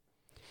right,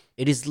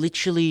 it is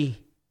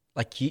literally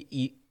like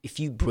you if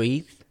you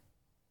breathe,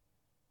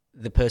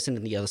 the person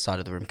on the other side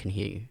of the room can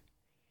hear you.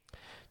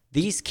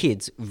 These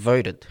kids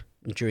voted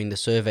during the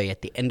survey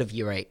at the end of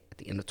year 8, at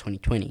the end of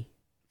 2020,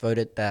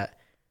 voted that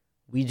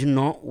we do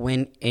not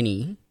want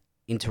any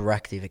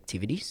interactive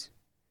activities.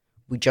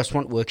 We just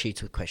want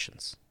worksheets with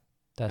questions.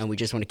 And we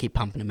just want to keep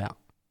pumping them out.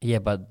 Yeah,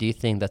 but do you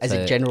think that's as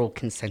a general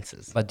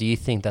consensus? But do you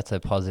think that's a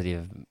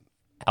positive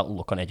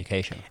outlook on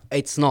education?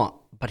 It's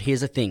not. But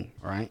here's the thing,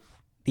 right?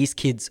 These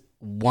kids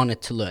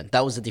wanted to learn.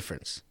 That was the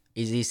difference.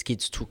 Is these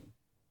kids took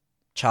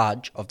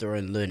charge of their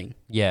own learning.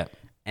 Yeah.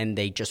 And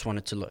they just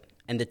wanted to learn.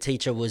 And the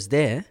teacher was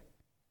there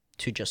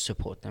to just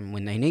support them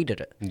when they needed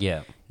it.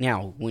 Yeah.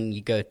 Now, when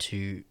you go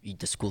to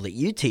the school that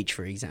you teach,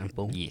 for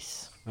example.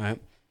 Yes.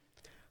 Right?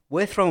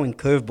 We're throwing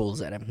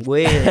curveballs at them.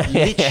 We're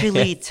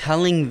literally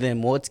telling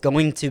them what's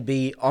going to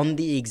be on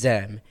the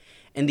exam.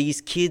 And these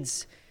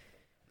kids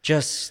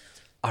just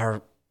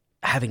are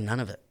having none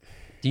of it.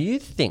 Do you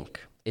think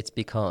it's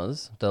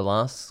because the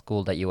last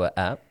school that you were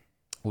at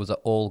was an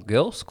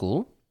all-girls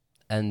school,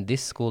 and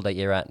this school that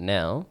you're at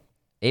now,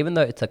 even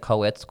though it's a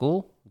co-ed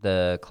school,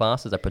 the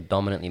classes are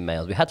predominantly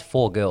males? We had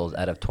 4 girls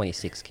out of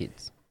 26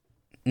 kids.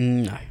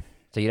 No.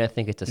 So you don't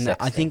think it's a sex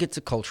thing? I think it's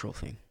a cultural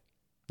thing.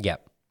 Yeah.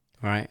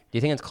 Right. Do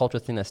you think it's a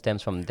cultural thing that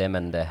stems from them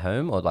and their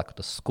home, or like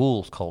the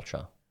school's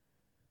culture?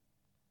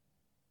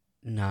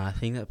 No, I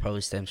think that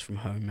probably stems from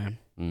home,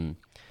 man.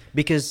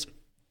 Because,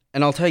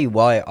 and I'll tell you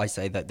why I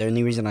say that. The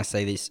only reason I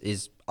say this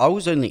is I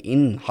was only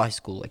in high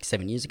school like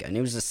 7 years ago, and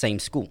it was the same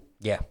school.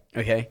 Yeah.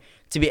 Okay.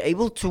 To be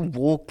able to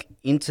walk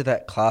into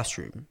that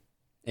classroom,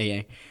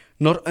 okay,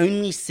 not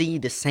only see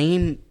the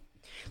same,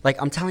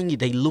 like I'm telling you,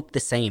 they look the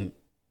same.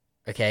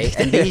 Okay,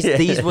 and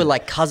these were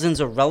like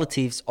cousins or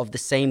relatives of the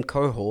same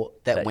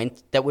cohort that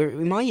were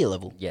in my year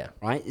level. Yeah,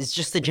 right. It's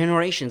just the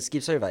generation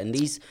skips over, and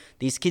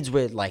these kids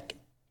were like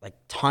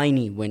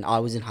tiny when I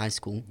was in high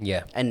school.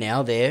 Yeah, and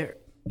now they're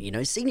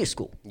senior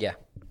school. Yeah,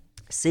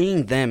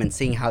 seeing them and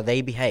seeing how they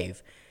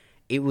behave,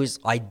 it was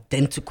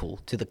identical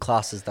to the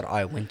classes that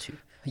I went to.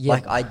 Yeah.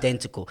 Like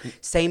identical,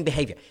 same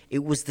behavior.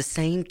 It was the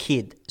same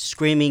kid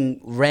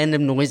screaming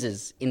random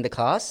noises in the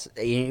class.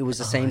 It was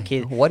the same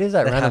kid. What is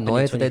that random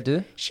noise that they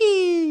do?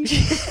 Sheesh.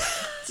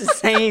 It's the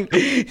same.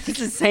 It's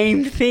the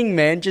same thing,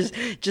 man. Just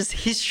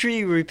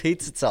history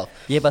repeats itself.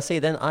 Yeah, but see,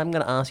 then I'm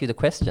gonna ask you the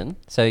question.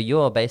 So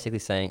you're basically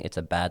saying it's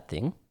a bad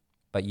thing,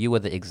 but you were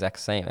the exact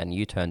same, and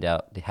you turned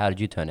out. How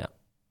did you turn out?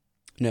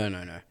 No.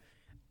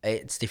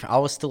 It's different. I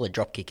was still a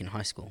dropkick in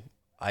high school.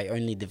 I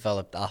only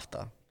developed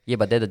after. Yeah,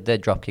 but they're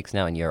drop kicks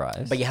now in your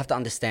eyes. But you have to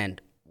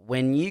understand,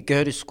 when you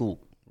go to school,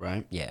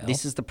 right? Yeah.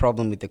 This is the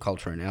problem with the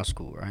culture in our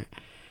school, right?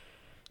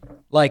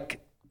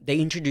 Like, they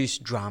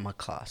introduced drama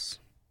class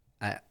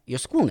at your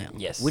school now.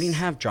 Yes. We didn't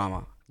have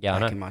drama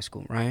back in my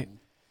school, right?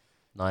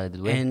 Neither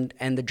did we.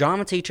 And the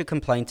drama teacher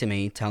complained to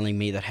me, telling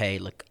me that, hey,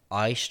 look,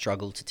 I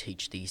struggle to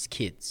teach these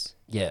kids.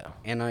 Yeah.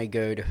 And I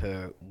go to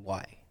her,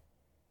 why?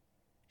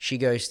 She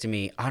goes to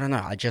me, I don't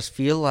know, I just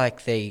feel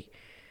like they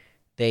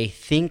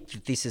think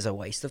that this is a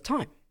waste of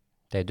time.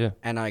 They do.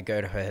 And I go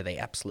to her, they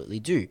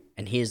absolutely do.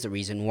 And here's the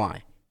reason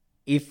why.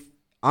 If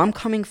I'm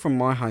coming from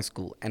my high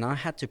school and I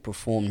had to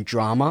perform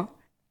drama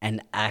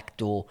and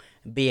act or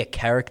be a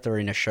character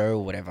in a show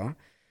or whatever,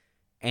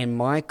 and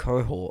my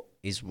cohort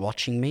is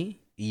watching me,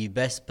 you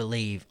best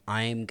believe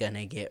I am going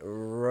to get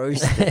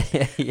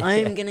roasted. Yeah. I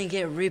am going to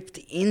get ripped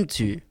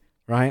into,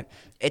 right?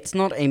 It's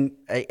not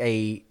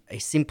a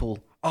simple,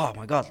 oh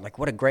my God, like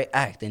what a great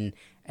act.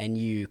 And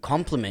you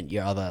compliment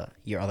your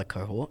other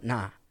cohort.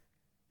 Nah.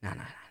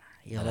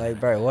 You're like,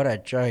 bro, what a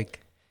joke.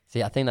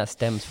 See, I think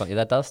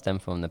that does stem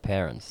from the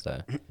parents,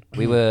 though.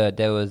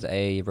 There was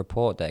a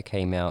report that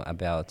came out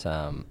about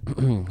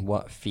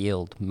what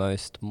field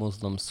most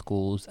Muslim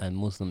schools and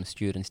Muslim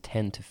students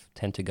tend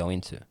to go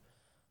into.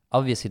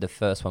 Obviously, the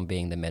first one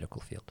being the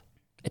medical field.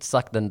 It's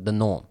like the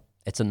norm.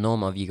 It's a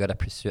norm of you got to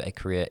pursue a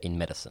career in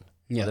medicine,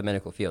 or the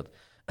medical field.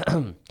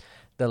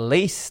 The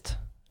least,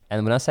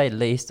 and when I say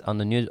least on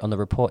the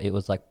report, it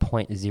was like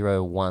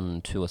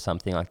 0.012 or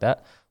something like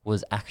that,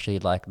 was actually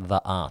like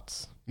the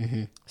arts.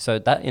 Mm-hmm. So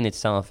that in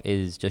itself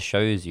just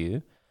shows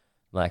you,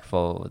 like,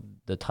 for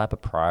the type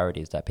of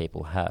priorities that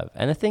people have.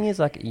 And the thing is,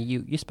 like,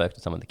 you spoke to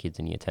some of the kids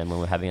in year 10 when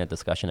we were having a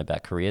discussion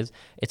about careers.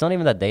 It's not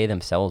even that they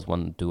themselves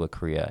want to do a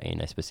career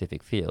in a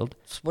specific field.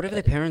 It's whatever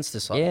their parents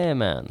decide. Yeah,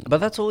 man. But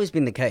that's always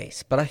been the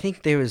case. But I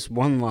think there is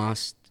one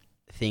last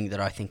thing that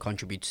I think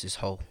contributes to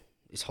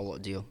this whole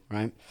deal,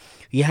 right?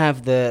 You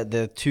have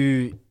the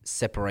two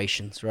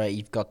separations, right?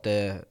 You've got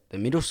the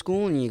middle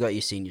school and you got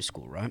your senior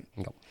school, right?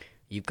 Yep.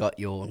 You've got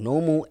your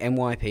normal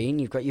MYP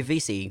and you've got your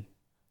VCE.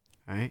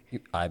 Right?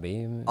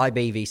 IB,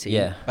 VCE.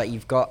 Yeah. But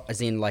you've got,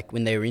 as in, like,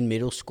 when they're in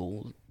middle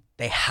school,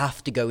 they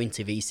have to go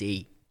into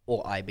VCE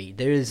or IB.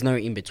 There is no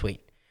in between.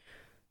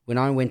 When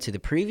I went to the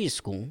previous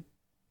school,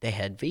 they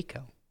had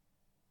VCAL.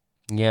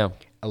 Yeah.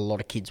 A lot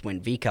of kids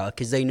went VCAL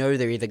because they know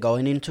they're either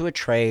going into a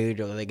trade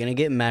or they're going to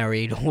get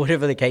married or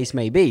whatever the case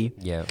may be.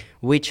 Yeah.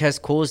 Which has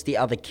caused the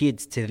other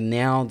kids to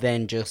now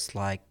then just,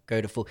 like, go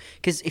to full.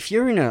 Because if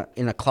you're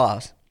in a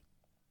class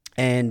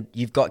and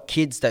you've got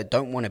kids that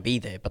don't want to be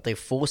there, but they're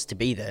forced to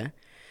be there,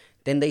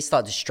 then they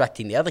start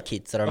distracting the other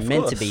kids that are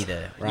meant to be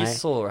there, right? You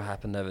saw what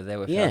happened over there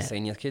with our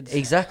senior kids.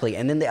 Exactly.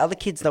 And then the other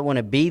kids that want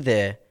to be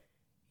there,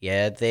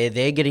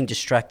 they're getting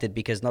distracted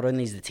because not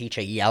only is the teacher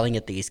yelling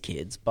at these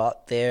kids,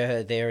 but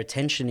their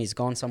attention is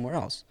gone somewhere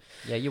else.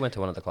 Yeah, you went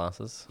to one of the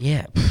classes.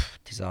 Yeah,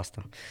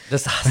 disaster.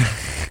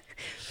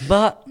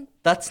 But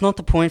that's not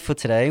the point for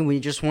today. We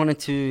just wanted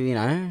to,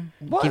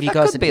 give you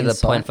guys an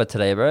insight. The point for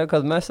today, bro,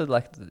 because most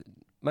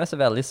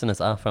of our listeners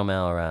are from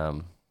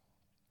our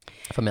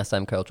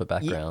same cultural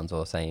backgrounds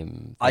or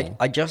same thing.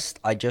 I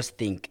just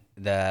think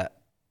that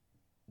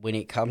when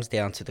it comes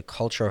down to the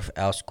culture of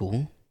our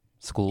schools,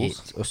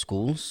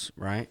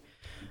 right?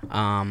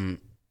 The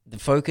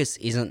focus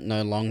isn't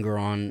no longer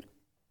on,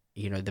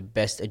 the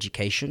best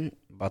education,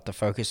 but the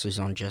focus is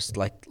on just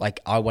like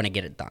I want to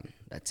get it done.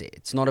 That's it.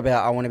 It's not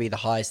about I want to be the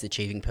highest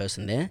achieving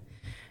person there.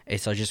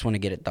 It's I just want to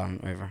get it done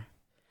over.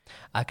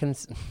 I can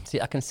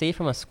see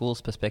from a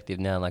school's perspective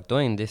now, like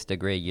doing this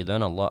degree, you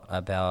learn a lot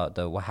about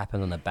what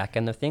happens on the back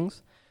end of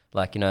things,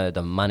 like,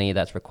 the money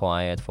that's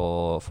required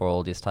for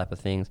all these type of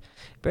things.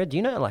 But do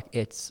you know, like,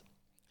 it's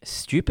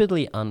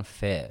stupidly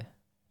unfair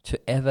to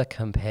ever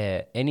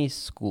compare any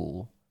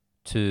school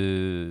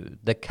to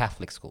the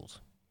Catholic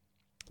schools,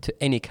 to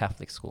any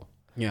Catholic school.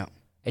 Yeah.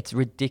 It's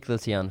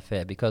ridiculously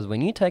unfair because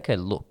when you take a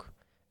look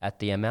at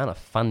the amount of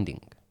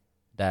funding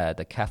that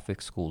the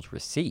Catholic schools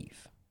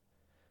receive,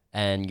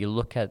 and you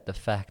look at the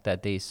fact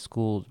that these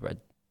schools,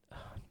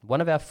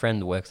 one of our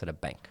friends works at a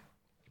bank.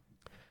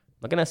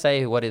 I'm not going to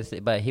say what is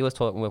it, but we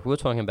were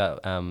talking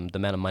about the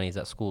amount of money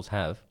that schools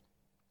have.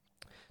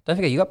 Don't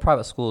forget, you got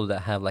private schools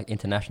that have like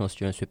international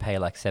students who pay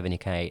like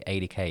 70K,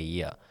 80K a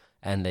year,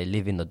 and they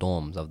live in the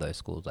dorms of those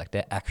schools. Like,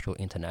 they're actual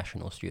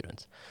international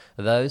students.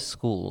 Those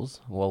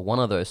schools, one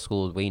of those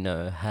schools we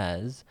know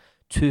has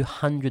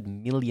 $200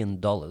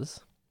 million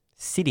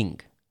sitting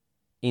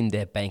in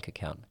their bank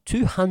account.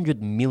 200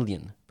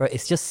 million, bro.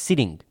 It's just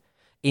sitting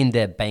in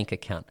their bank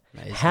account.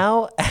 Amazing.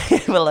 How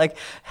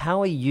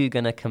are you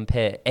going to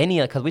compare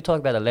because we talk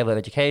about the level of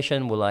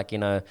education. We're like,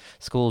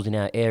 schools in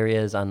our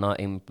areas are not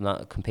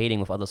competing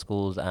with other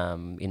schools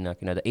in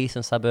the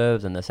eastern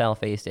suburbs and the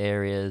southeast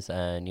areas,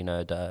 and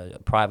the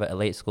private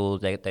elite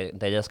schools, they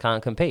just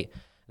can't compete.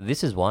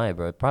 This is why,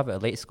 bro, private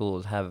elite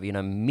schools have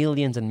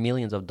millions and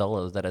millions of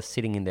dollars that are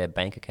sitting in their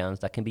bank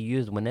accounts that can be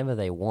used whenever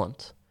they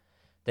want.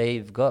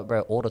 They've got,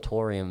 bro,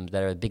 auditoriums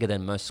that are bigger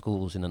than most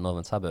schools in the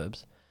northern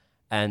suburbs.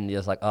 And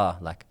it's like,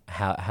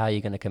 how are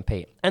you going to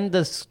compete? And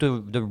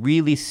the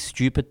really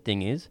stupid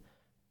thing is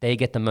they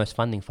get the most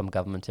funding from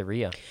governments every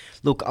year.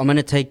 Look, I'm going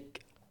to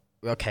take...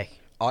 Okay,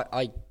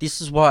 this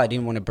is why I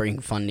didn't want to bring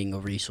funding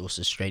or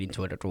resources straight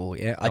into it at all,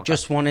 yeah? I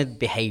just wanted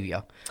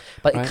behavior.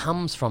 But it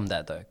comes from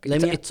that, though.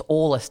 It's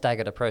all a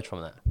staggered approach from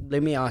that.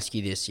 Let me ask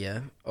you this,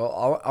 yeah?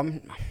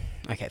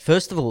 Okay,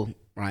 first of all...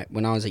 Right,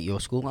 when I was at your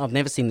school, I've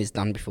never seen this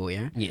done before,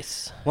 yeah?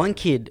 Yes. One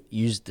kid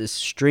used the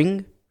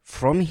string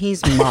from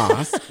his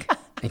mask,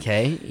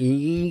 okay?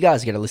 You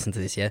guys got to listen to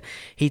this, yeah?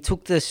 He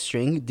took the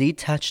string,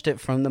 detached it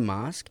from the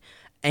mask,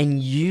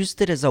 and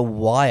used it as a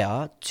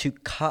wire to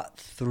cut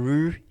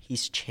through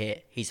his chair,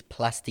 his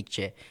plastic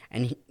chair,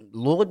 and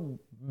Lord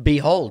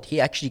behold, he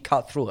actually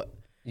cut through it.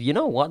 You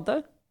know what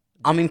though?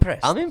 I'm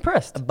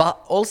impressed. But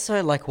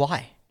also, like, why?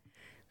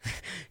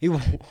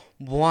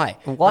 Why?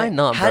 Why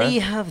not, How bro? do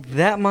you have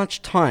that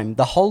much time,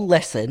 the whole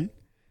lesson,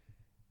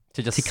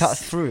 to cut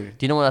through?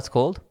 Do you know what that's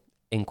called?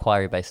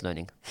 Inquiry-based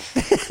learning.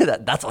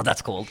 That's what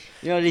that's called.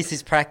 You know, this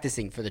is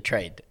practicing for the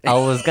trade. I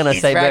was gonna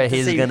say, bro,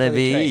 he's practicing gonna for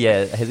the be,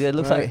 trade. it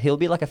looks like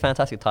he'll be like a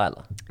fantastic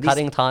tiler.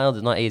 Cutting tiles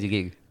is not an easy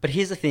gig. But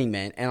here's the thing,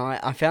 man, and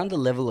I found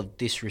the level of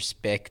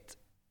disrespect,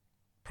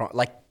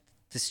 like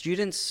the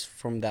students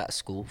from that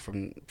school,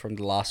 from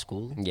the last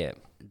school, Yeah.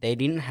 they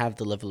didn't have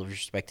the level of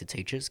respect to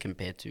teachers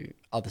compared to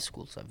other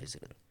schools I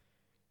visited.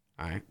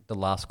 All right. The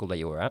last school that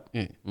you were at.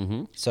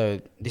 Mm-hmm. So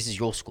this is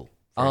your school.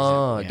 for Oh,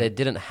 example, yeah. they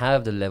didn't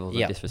have the levels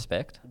Yeah. of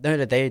disrespect.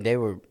 No, they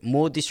were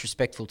more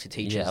disrespectful to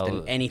teachers I than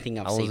was- anything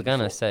I've I seen. was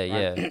gonna before, say,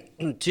 right?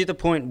 yeah. To the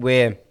point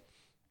where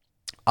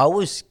I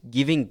was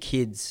giving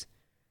kids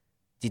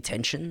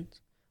detention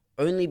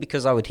only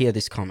because I would hear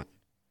this comment.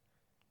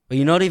 Well,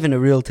 you're not even a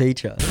real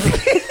teacher.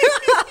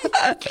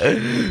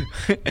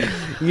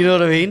 You know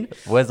what I mean?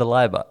 Where's the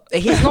lie, but?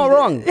 He's not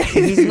wrong.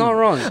 He's not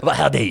wrong. But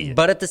how dare you?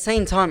 But at the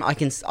same time, I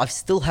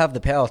still have the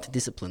power to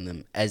discipline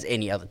them as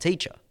any other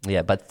teacher.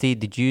 Yeah, but see,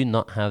 did you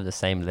not have the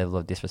same level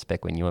of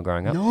disrespect when you were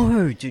growing up?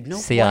 No, dude, no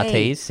way.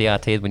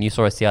 CRTs. When you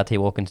saw a CRT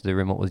walk into the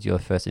room, what was your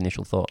first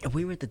initial thought?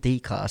 We were at the D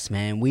class,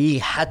 man. We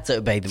had to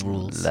obey the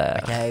rules. Nah.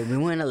 Okay, we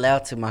weren't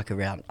allowed to muck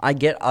around. I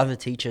get other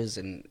teachers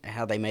and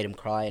how they made them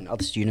cry, and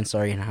other students,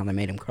 and how they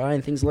made them cry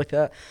and things like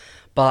that.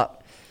 But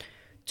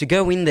to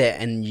go in there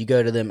and you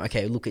go to them,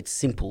 okay, look, it's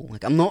simple.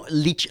 Like I'm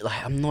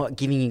not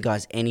giving you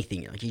guys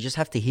anything. Like you just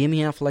have to hear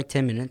me out for like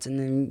 10 minutes, and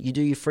then you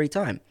do your free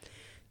time.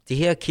 To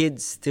hear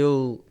kids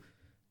still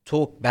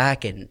talk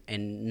back and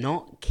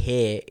not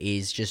care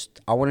is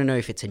just, I want to know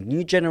if it's a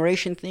new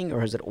generation thing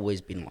or has it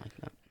always been like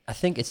that? I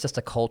think it's just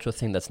a cultural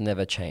thing that's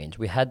never changed.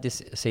 We had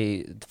this,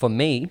 see, for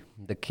me,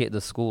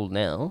 the school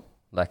now,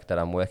 like that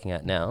I'm working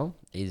at now,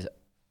 is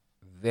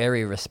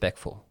very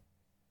respectful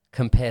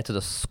compared to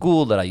the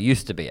school that I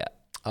used to be at.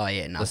 Oh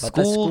yeah, no. The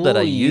But school that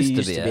I you used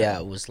to be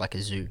at was like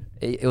a zoo.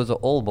 It was an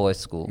all-boys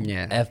school.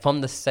 Yeah. And from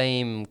the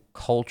same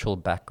cultural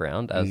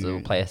background as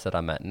the place that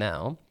I'm at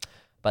now,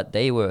 but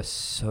they were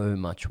so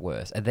much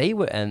worse. And it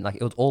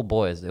was all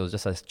boys. It was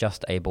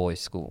just a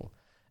boys' school.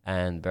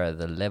 And bro,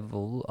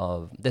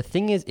 the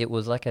thing is, it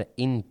was like an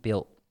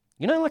inbuilt,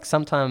 you know, like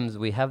sometimes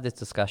we have this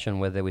discussion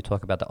whether we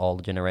talk about the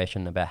older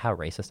generation about how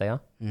racist they are.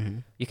 Mm-hmm.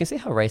 You can see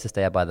how racist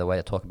they are by the way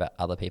they talk about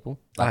other people,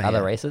 like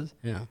other races.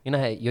 Yeah. You know,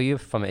 hey, you're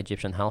from an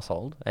Egyptian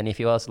household, and if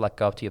you was to like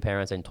go up to your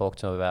parents and talk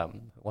to them about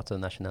what's the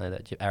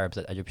nationality that Arabs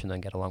that Egyptians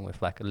don't get along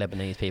with, like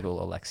Lebanese people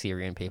or like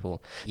Syrian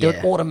people, they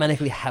would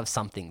automatically have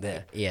something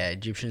there. Yeah,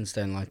 Egyptians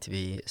don't like to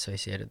be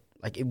associated.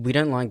 Like we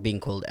don't like being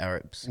called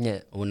Arabs. Yeah.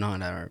 We're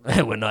not Arab.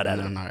 We're not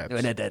Arab. We're not Arabs.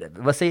 We're not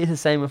Arab. But see, it's the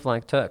same with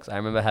like Turks. I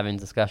remember having a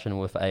discussion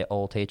with a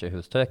old teacher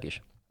who's Turkish,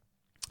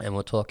 and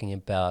we're talking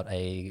about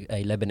a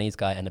Lebanese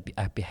guy and a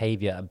bad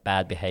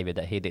behavior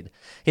that he did.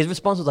 His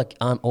response was like,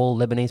 aren't all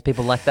Lebanese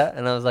people like that?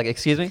 And I was like,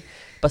 excuse me?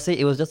 But see,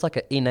 it was just like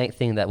an innate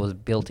thing that was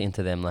built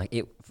into them. Like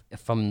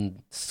from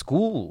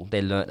school,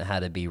 they learned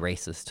how to be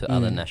racist to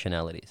other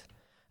nationalities.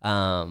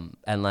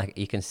 And like,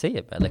 you can see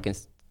it, man.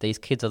 These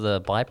kids are the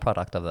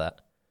byproduct of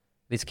that.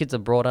 These kids are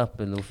brought up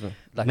in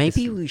like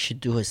Maybe we should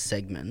do a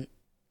segment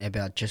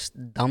about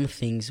just dumb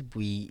things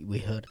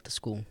we heard at the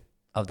school.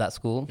 Of that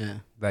school. Yeah.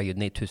 Bro, you'd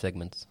need 2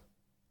 segments.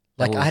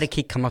 Like I had a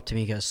kid come up to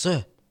me and go,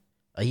 "Sir,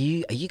 are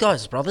you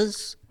guys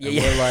brothers?" And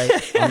Yeah. we're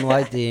like, I'm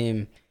like to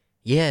him,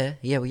 yeah,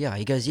 we are.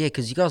 He goes, yeah,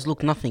 because you guys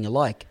look nothing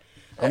alike.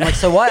 I'm like,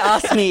 so why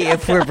ask me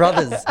if we're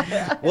brothers?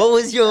 What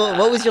was your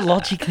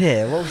logic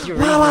there? What was your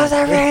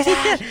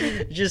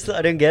reason? Just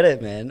I don't get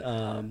it, man.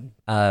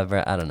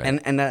 Bro, I don't know.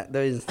 And that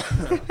those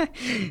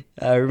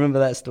I remember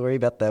that story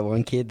about that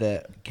one kid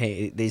that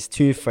came. There's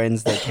 2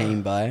 friends that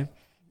came by.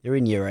 They're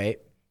in year 8.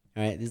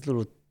 All right, these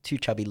 2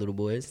 chubby little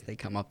boys. They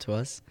come up to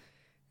us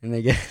and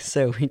they go,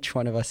 "So which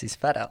one of us is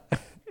fatter?"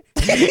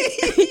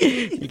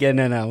 You go,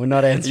 no, we're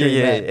not answering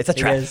that. It's a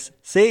trap. Goes,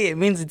 see, it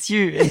means it's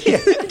you.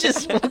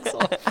 Just walks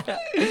off.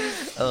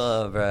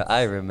 Oh, bro,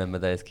 I remember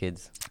those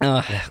kids.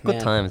 Oh, Good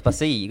man. times. But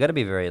see, you got to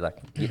be very like.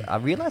 I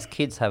realize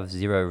kids have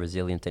zero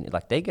resilience in it.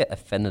 Like they get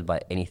offended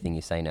by anything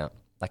you say now.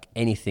 Like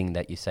anything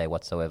that you say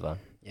whatsoever.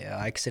 Yeah,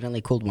 I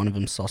accidentally called one of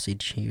them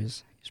sausage. He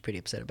was pretty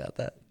upset about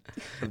that.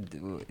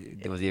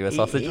 Was he a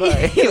sausage?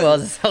 He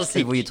was a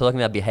sausage. Were you talking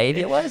about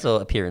behavior wise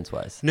or appearance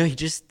wise? No,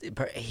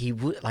 he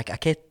would, like, I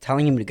kept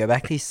telling him to go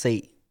back to his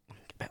seat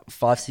about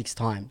 5-6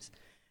 times.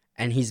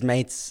 And his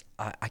mates,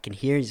 I can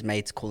hear his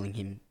mates calling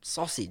him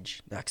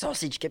sausage. They're like,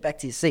 "Sausage, get back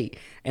to your seat."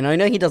 And I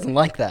know he doesn't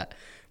like that.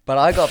 But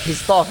I got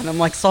pissed off and I'm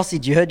like,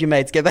 "Sausage, you heard your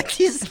mates, get back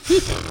to your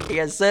seat." He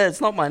goes, "Sir,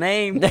 it's not my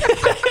name."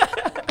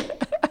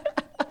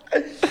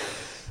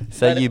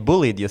 So you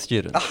bullied your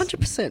students.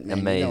 100%, man.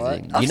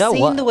 Amazing. I've You know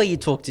seen what? the way you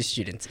talk to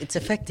students. It's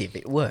effective.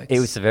 It works.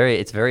 It's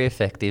very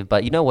effective.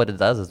 But you know what it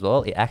does as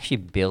well? It actually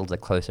builds a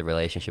closer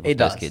relationship with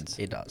those kids.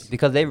 It does.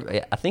 Because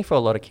I think for a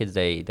lot of kids,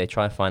 they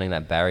try finding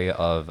that barrier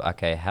of,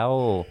 okay,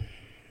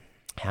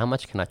 how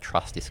much can I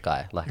trust this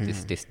guy? Like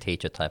this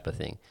teacher type of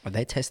thing. Well,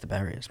 they test the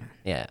barriers, man.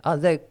 Yeah. Oh,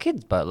 they're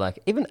kids, but like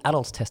even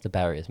adults test the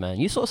barriers, man.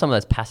 You saw some of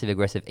those passive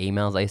aggressive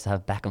emails I used to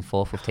have back and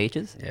forth with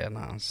teachers. Yeah,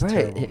 no, it's Bro,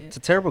 terrible. It's a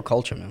terrible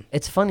culture, man.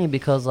 It's funny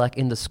because like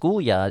in the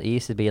schoolyard, it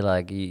used to be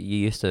like you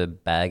used to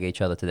bag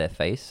each other to their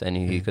face and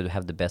you could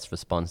have the best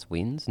response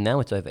wins.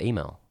 Now it's over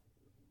email.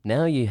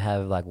 Now you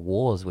have like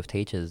wars with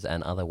teachers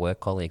and other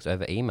work colleagues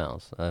over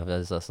emails.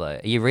 It's just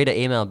like you read an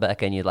email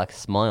back and you like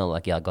smile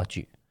like, yeah, I got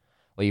you.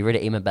 Or you read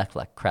an email back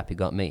like, crap, you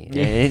got me.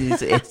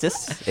 It's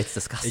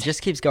disgusting. It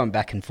just keeps going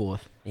back and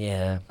forth.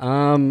 Yeah.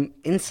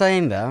 In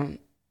saying that,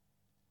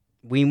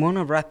 we want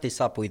to wrap this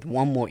up with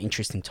one more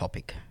interesting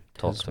topic.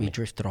 Talk Because to we me.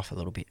 drifted off a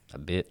little bit. A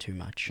bit. Too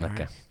much.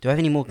 Okay. Right? Do I have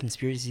any more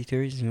conspiracy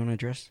theories you want to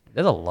address?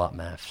 There's a lot,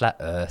 man. Flat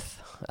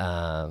Earth.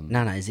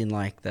 No, as in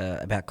like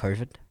about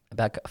COVID.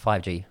 About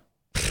 5G.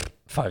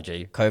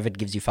 5G. COVID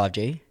gives you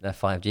 5G? No,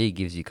 5G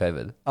gives you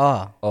COVID.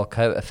 Oh. Or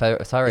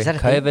sorry, Is that a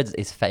thing? COVID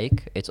is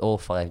fake. It's all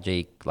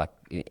 5G, like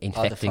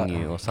infecting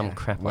you or some okay.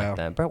 crap Wow. like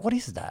that. Bro, what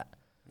is that?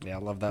 Yeah, I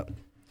love that.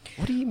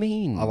 What do you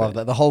mean? I love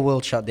that. The whole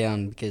world shut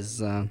down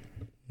because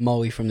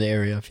Moe from the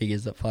area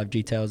figures that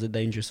 5G towers are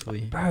dangerous for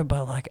you. Bro,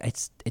 but like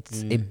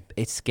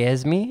it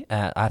scares me.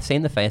 I've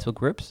seen the Facebook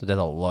groups. There's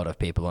a lot of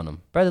people on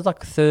them. Bro, there's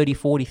like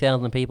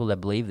 40,000 people that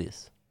believe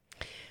this.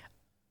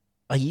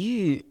 Are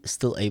you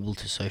still able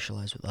to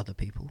socialize with other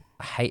people?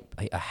 I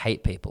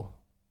hate people.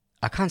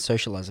 I can't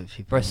socialize with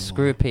people. Bro, anymore.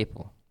 screw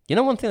people. You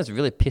know one thing that's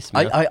really pissed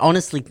me off? I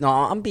honestly, no,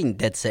 I'm being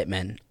dead set,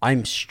 man.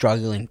 I'm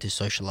struggling to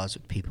socialize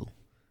with people.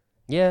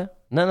 Yeah.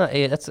 No,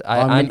 yeah,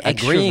 I'm I'm an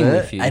agreeing extrovert,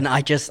 with you. and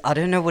I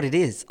don't know what it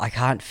is. I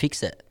can't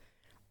fix it.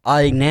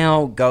 I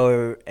now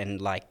go and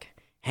like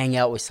hang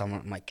out with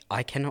someone. I'm like,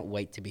 I cannot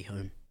wait to be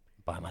home.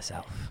 By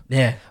myself.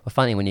 Yeah. Well,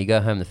 funny, when you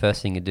go home, the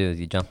first thing you do is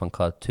you jump on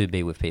COD to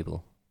be with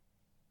people.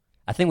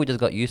 I think we just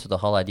got used to the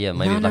whole idea of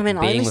maybe man. I being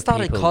only with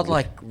started people. COD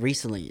like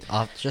recently,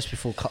 just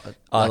before COD.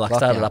 like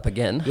started lockdown. up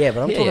again. Yeah,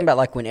 but I'm talking about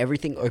like when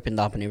everything opened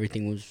up and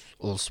everything was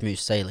all smooth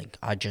sailing.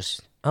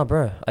 Oh,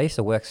 bro, I used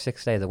to work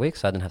 6 days a week,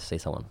 so I didn't have to see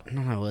someone. I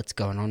don't know what's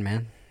going on,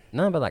 man.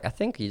 No, but like I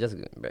think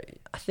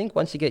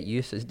once you get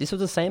used to this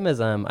was the same as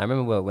I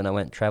remember when I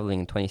went traveling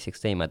in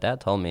 2016. My dad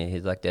told me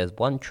he's like, there's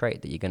one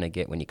trait that you're gonna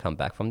get when you come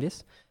back from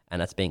this, and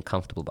that's being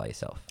comfortable by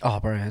yourself. Oh,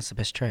 bro, that's the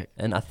best trait.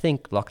 And I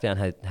think lockdown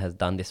has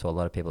done this for a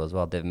lot of people as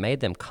well. They've made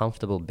them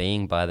comfortable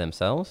being by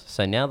themselves.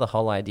 So now the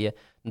whole idea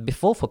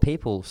before for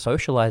people,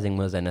 socializing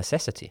was a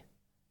necessity.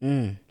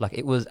 Like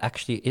it was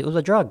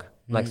a drug.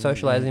 Like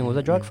socializing was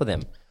a drug for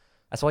them.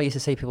 That's why I used to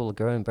see people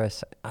go and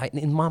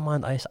in my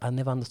mind, I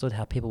never understood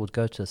how people would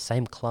go to the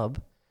same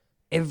club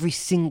every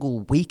single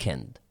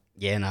weekend.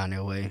 Yeah,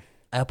 no way.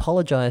 I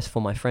apologize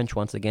for my French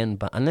once again,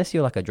 but unless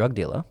you're like a drug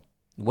dealer,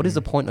 what is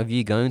the point of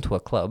you going to a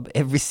club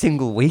every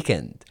single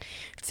weekend?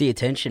 It's the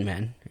attention,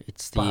 man.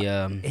 It's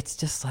the it's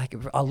just like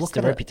I look it's the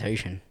at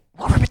reputation.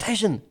 What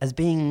reputation? As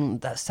being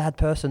that sad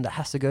person that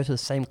has to go to the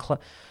same club.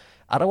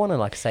 I don't want to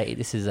like say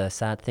this is a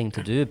sad thing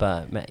to do,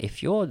 but man,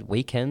 if your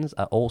weekends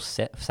are all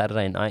set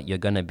Saturday night, you're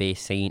going to be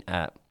seen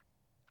at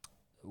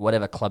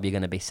whatever club you're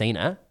going to be seen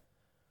at.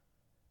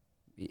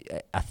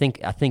 I think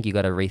you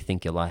got to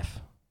rethink your life.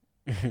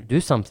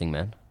 Do something,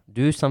 man.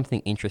 Do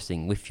something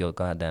interesting with your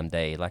goddamn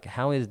day. Like,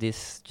 how is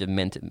this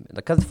meant to...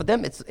 Because for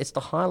them, it's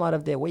the highlight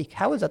of their week.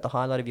 How is that the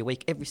highlight of your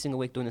week? Every single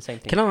week doing the same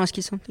thing. Can I ask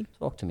you something?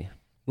 Talk to me.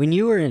 When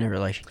you were in a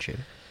relationship...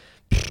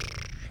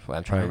 Well,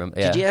 I'm trying to remember.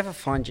 Did you ever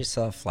find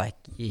yourself like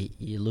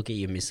you look at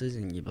your missus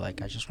and you're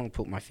like, I just want to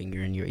put my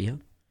finger in your ear?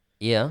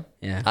 Yeah.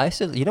 Yeah. I used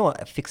to, you know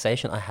what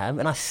fixation I have,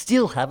 and I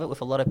still have it with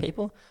a lot of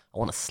people? I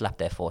want to slap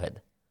their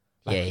forehead.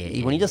 Like,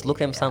 when you just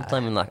look at them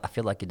sometime and like, I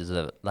feel like you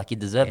deserve it. Like you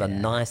deserve a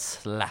nice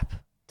slap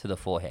to the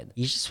forehead.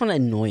 You just want to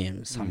annoy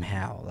him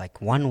somehow,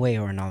 like one way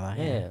or another.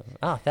 Yeah.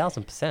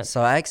 1,000%.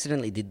 So I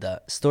accidentally did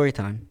that. Story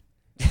time.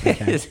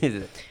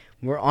 Okay.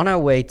 We're on our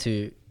way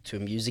to a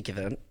music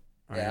event.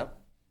 Right? Yeah.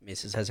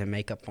 Mrs. has her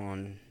makeup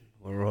on.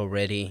 We're all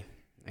ready.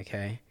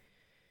 Okay.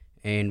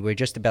 And we're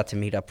just about to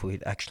meet up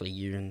with actually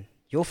you and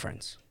your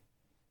friends.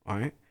 All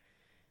right.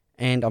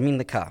 And I'm in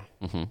the car.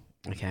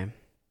 Mm-hmm. Okay.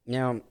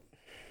 Now,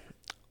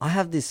 I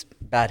have this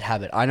bad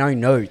habit. I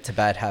know it's a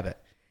bad habit.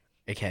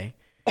 Okay.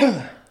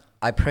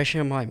 I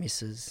pressure my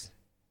missus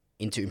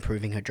into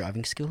improving her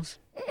driving skills.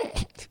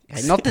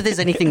 Okay? Not that there's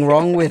anything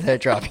wrong with her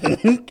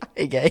driving.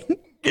 Okay.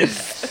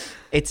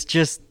 It's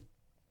just,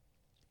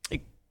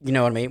 you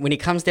know what I mean? When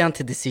it comes down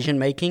to decision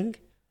making,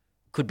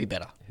 could be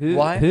better.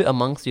 Why? Who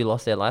amongst you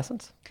lost their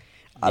license?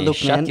 Look,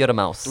 shut man, your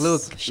mouth.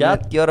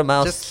 Shut your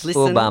mouth, just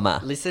listen,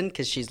 Obama. Listen,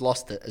 because she's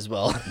lost it as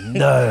well.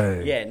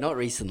 No. Yeah, not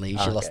recently.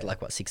 She lost it like,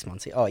 6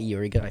 months? Oh, a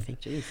year ago, I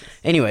think. Jesus.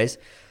 Anyways,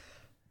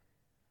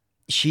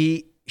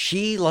 she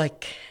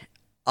like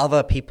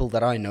other people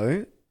that I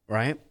know,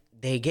 right?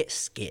 They get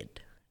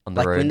scared on the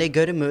like road. when they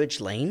go to merge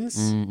lanes,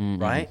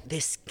 right?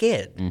 They're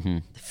scared.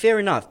 Fair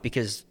enough,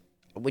 because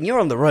when you're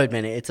on the road,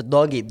 man, it's a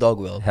dog eat dog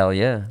world. Hell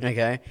yeah.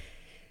 Okay,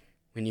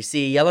 when you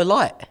see a yellow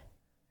light,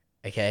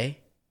 okay,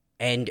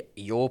 and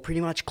you're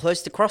pretty much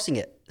close to crossing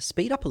it,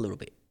 speed up a little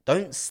bit.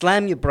 Don't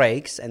slam your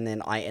brakes, and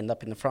then I end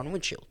up in the front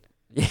windshield.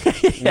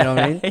 You know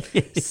what I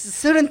mean?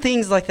 Certain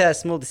things like that,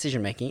 small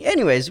decision making.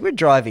 Anyways, we're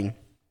driving,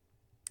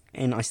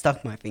 and I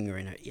stuck my finger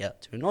in her ear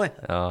to annoy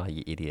her. Oh,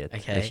 you idiot.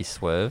 Okay. Did she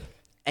swerve?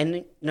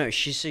 And no,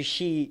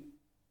 she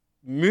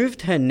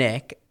moved her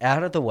neck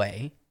out of the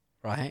way,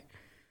 right?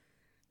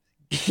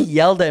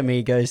 Yelled at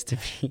me, goes to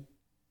me,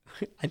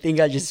 I think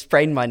I just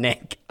sprained my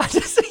neck.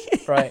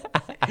 Right.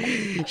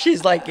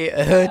 She's like, it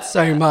hurts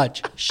so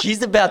much.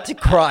 She's about to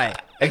cry.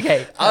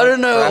 Okay. I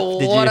don't know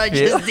what I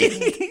just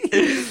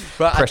did.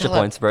 Right, Pressure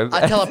points, bro.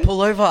 I tell her,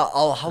 pull over.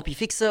 I'll help you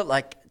fix it.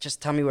 Like,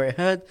 just tell me where it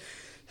hurt.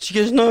 She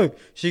goes, no.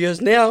 She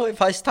goes, now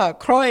if I start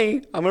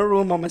crying, I'm going to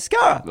ruin my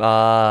mascara.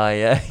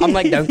 Yeah. I'm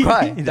like, don't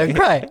cry. Don't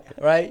cry.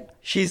 Right?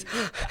 She's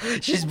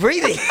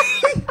breathing.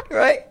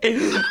 Right?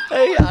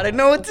 Hey, I don't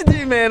know what to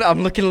do, man.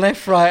 I'm looking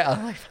left,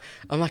 right.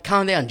 I'm like,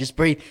 calm down, just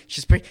breathe.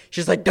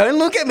 She's like, don't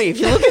look at me. If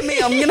you look at me,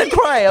 I'm gonna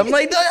cry. I'm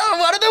like,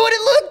 I don't know what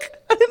to look.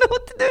 I don't know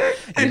what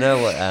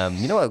to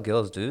do. You know what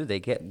girls do? They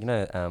get,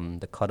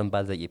 the cotton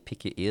buds that you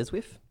pick your ears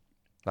with,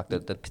 like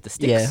the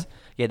sticks.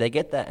 Yeah, they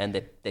get that and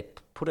they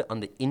put it on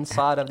the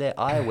inside of their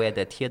eye where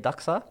their tear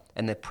ducts are,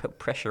 and they put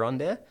pressure on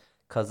there,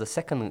 because the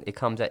second it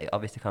comes out, it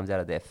obviously comes out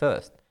of there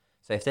first.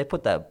 So if they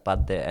put that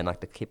bud there and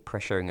like they keep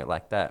pressuring it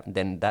like that,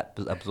 then that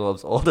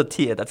absorbs all the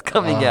tear that's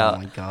coming out. Oh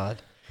my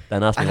god.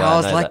 Don't ask me And why I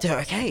was know like that. to her,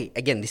 okay,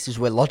 again, this is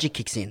where logic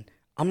kicks in.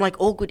 I'm like,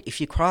 all good. If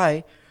you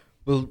cry,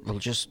 we'll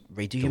just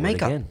redo your it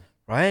makeup, again.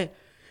 right?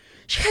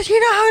 She goes, you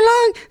know how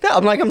long?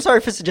 I'm like, I'm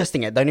sorry for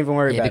suggesting it. Don't even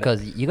worry about it.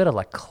 because you got to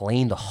like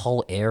clean the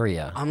whole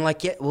area. I'm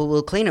like, yeah, well,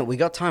 we'll clean it. We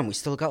got time. We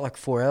still got like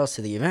 4 hours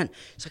to the event.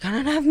 It's like, I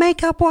don't have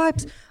makeup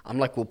wipes. I'm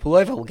like, we'll pull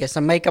over. We'll get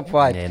some makeup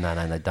wipes. Yeah,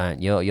 no, don't.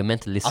 You're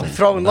meant to listen. I'm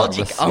throwing not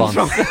logic. response.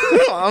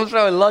 I'm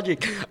throwing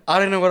logic. I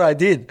don't know what I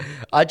did.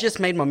 I just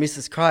made my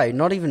missus cry.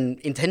 Not even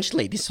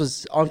intentionally. This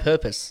was on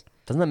purpose.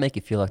 Doesn't that make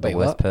you feel like Wait, the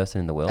worst what?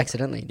 person in the world?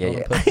 Accidentally. Yeah, not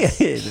on yeah.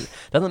 purpose.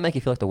 Doesn't it make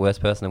you feel like the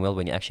worst person in the world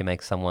when you actually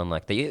make someone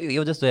like that?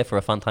 You're just there for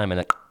a fun time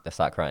and they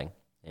start crying.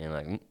 And you're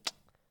like,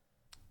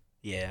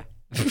 Yeah.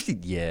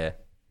 yeah.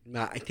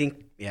 No, I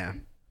think, yeah.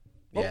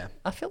 Well, Yeah.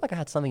 I feel like I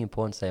had something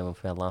important to say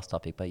for our last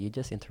topic, but you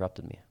just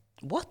interrupted me.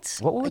 What?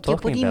 What were we Okay,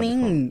 talking what do you about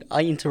mean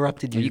I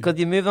interrupted you? Because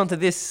you moved on to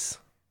this.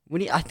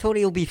 I thought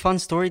it'll be fun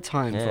story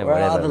time Yeah, for whatever, our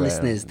other whatever.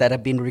 listeners that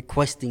have been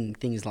requesting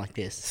things like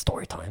this.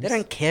 Story times. They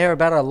don't care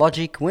about our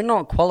logic. We're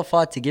not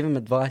qualified to give them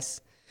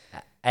advice.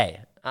 Hey,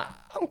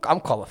 I'm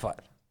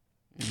qualified.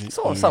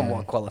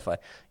 Somewhat qualified.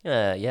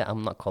 Yeah,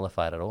 I'm not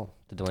qualified at all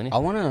to do anything. I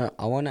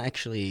wanna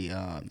actually,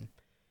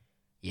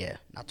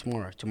 not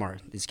tomorrow. Tomorrow,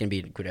 this is gonna be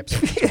a good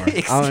episode for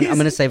tomorrow. I'm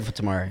gonna save it for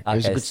tomorrow. It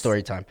was a Okay, good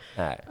story time.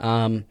 All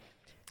right.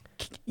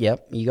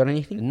 Yep. You got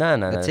anything? No.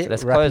 That's it?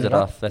 Let's Wrapping close it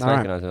up? off. Let's All make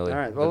right. it nice and early. All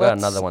right, We've well, got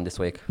that's- another one this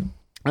week.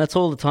 That's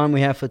all the time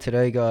we have for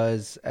today,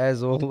 guys.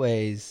 As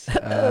always,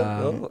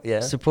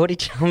 Yeah. support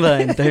each other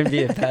and don't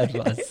be a bad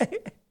buzz.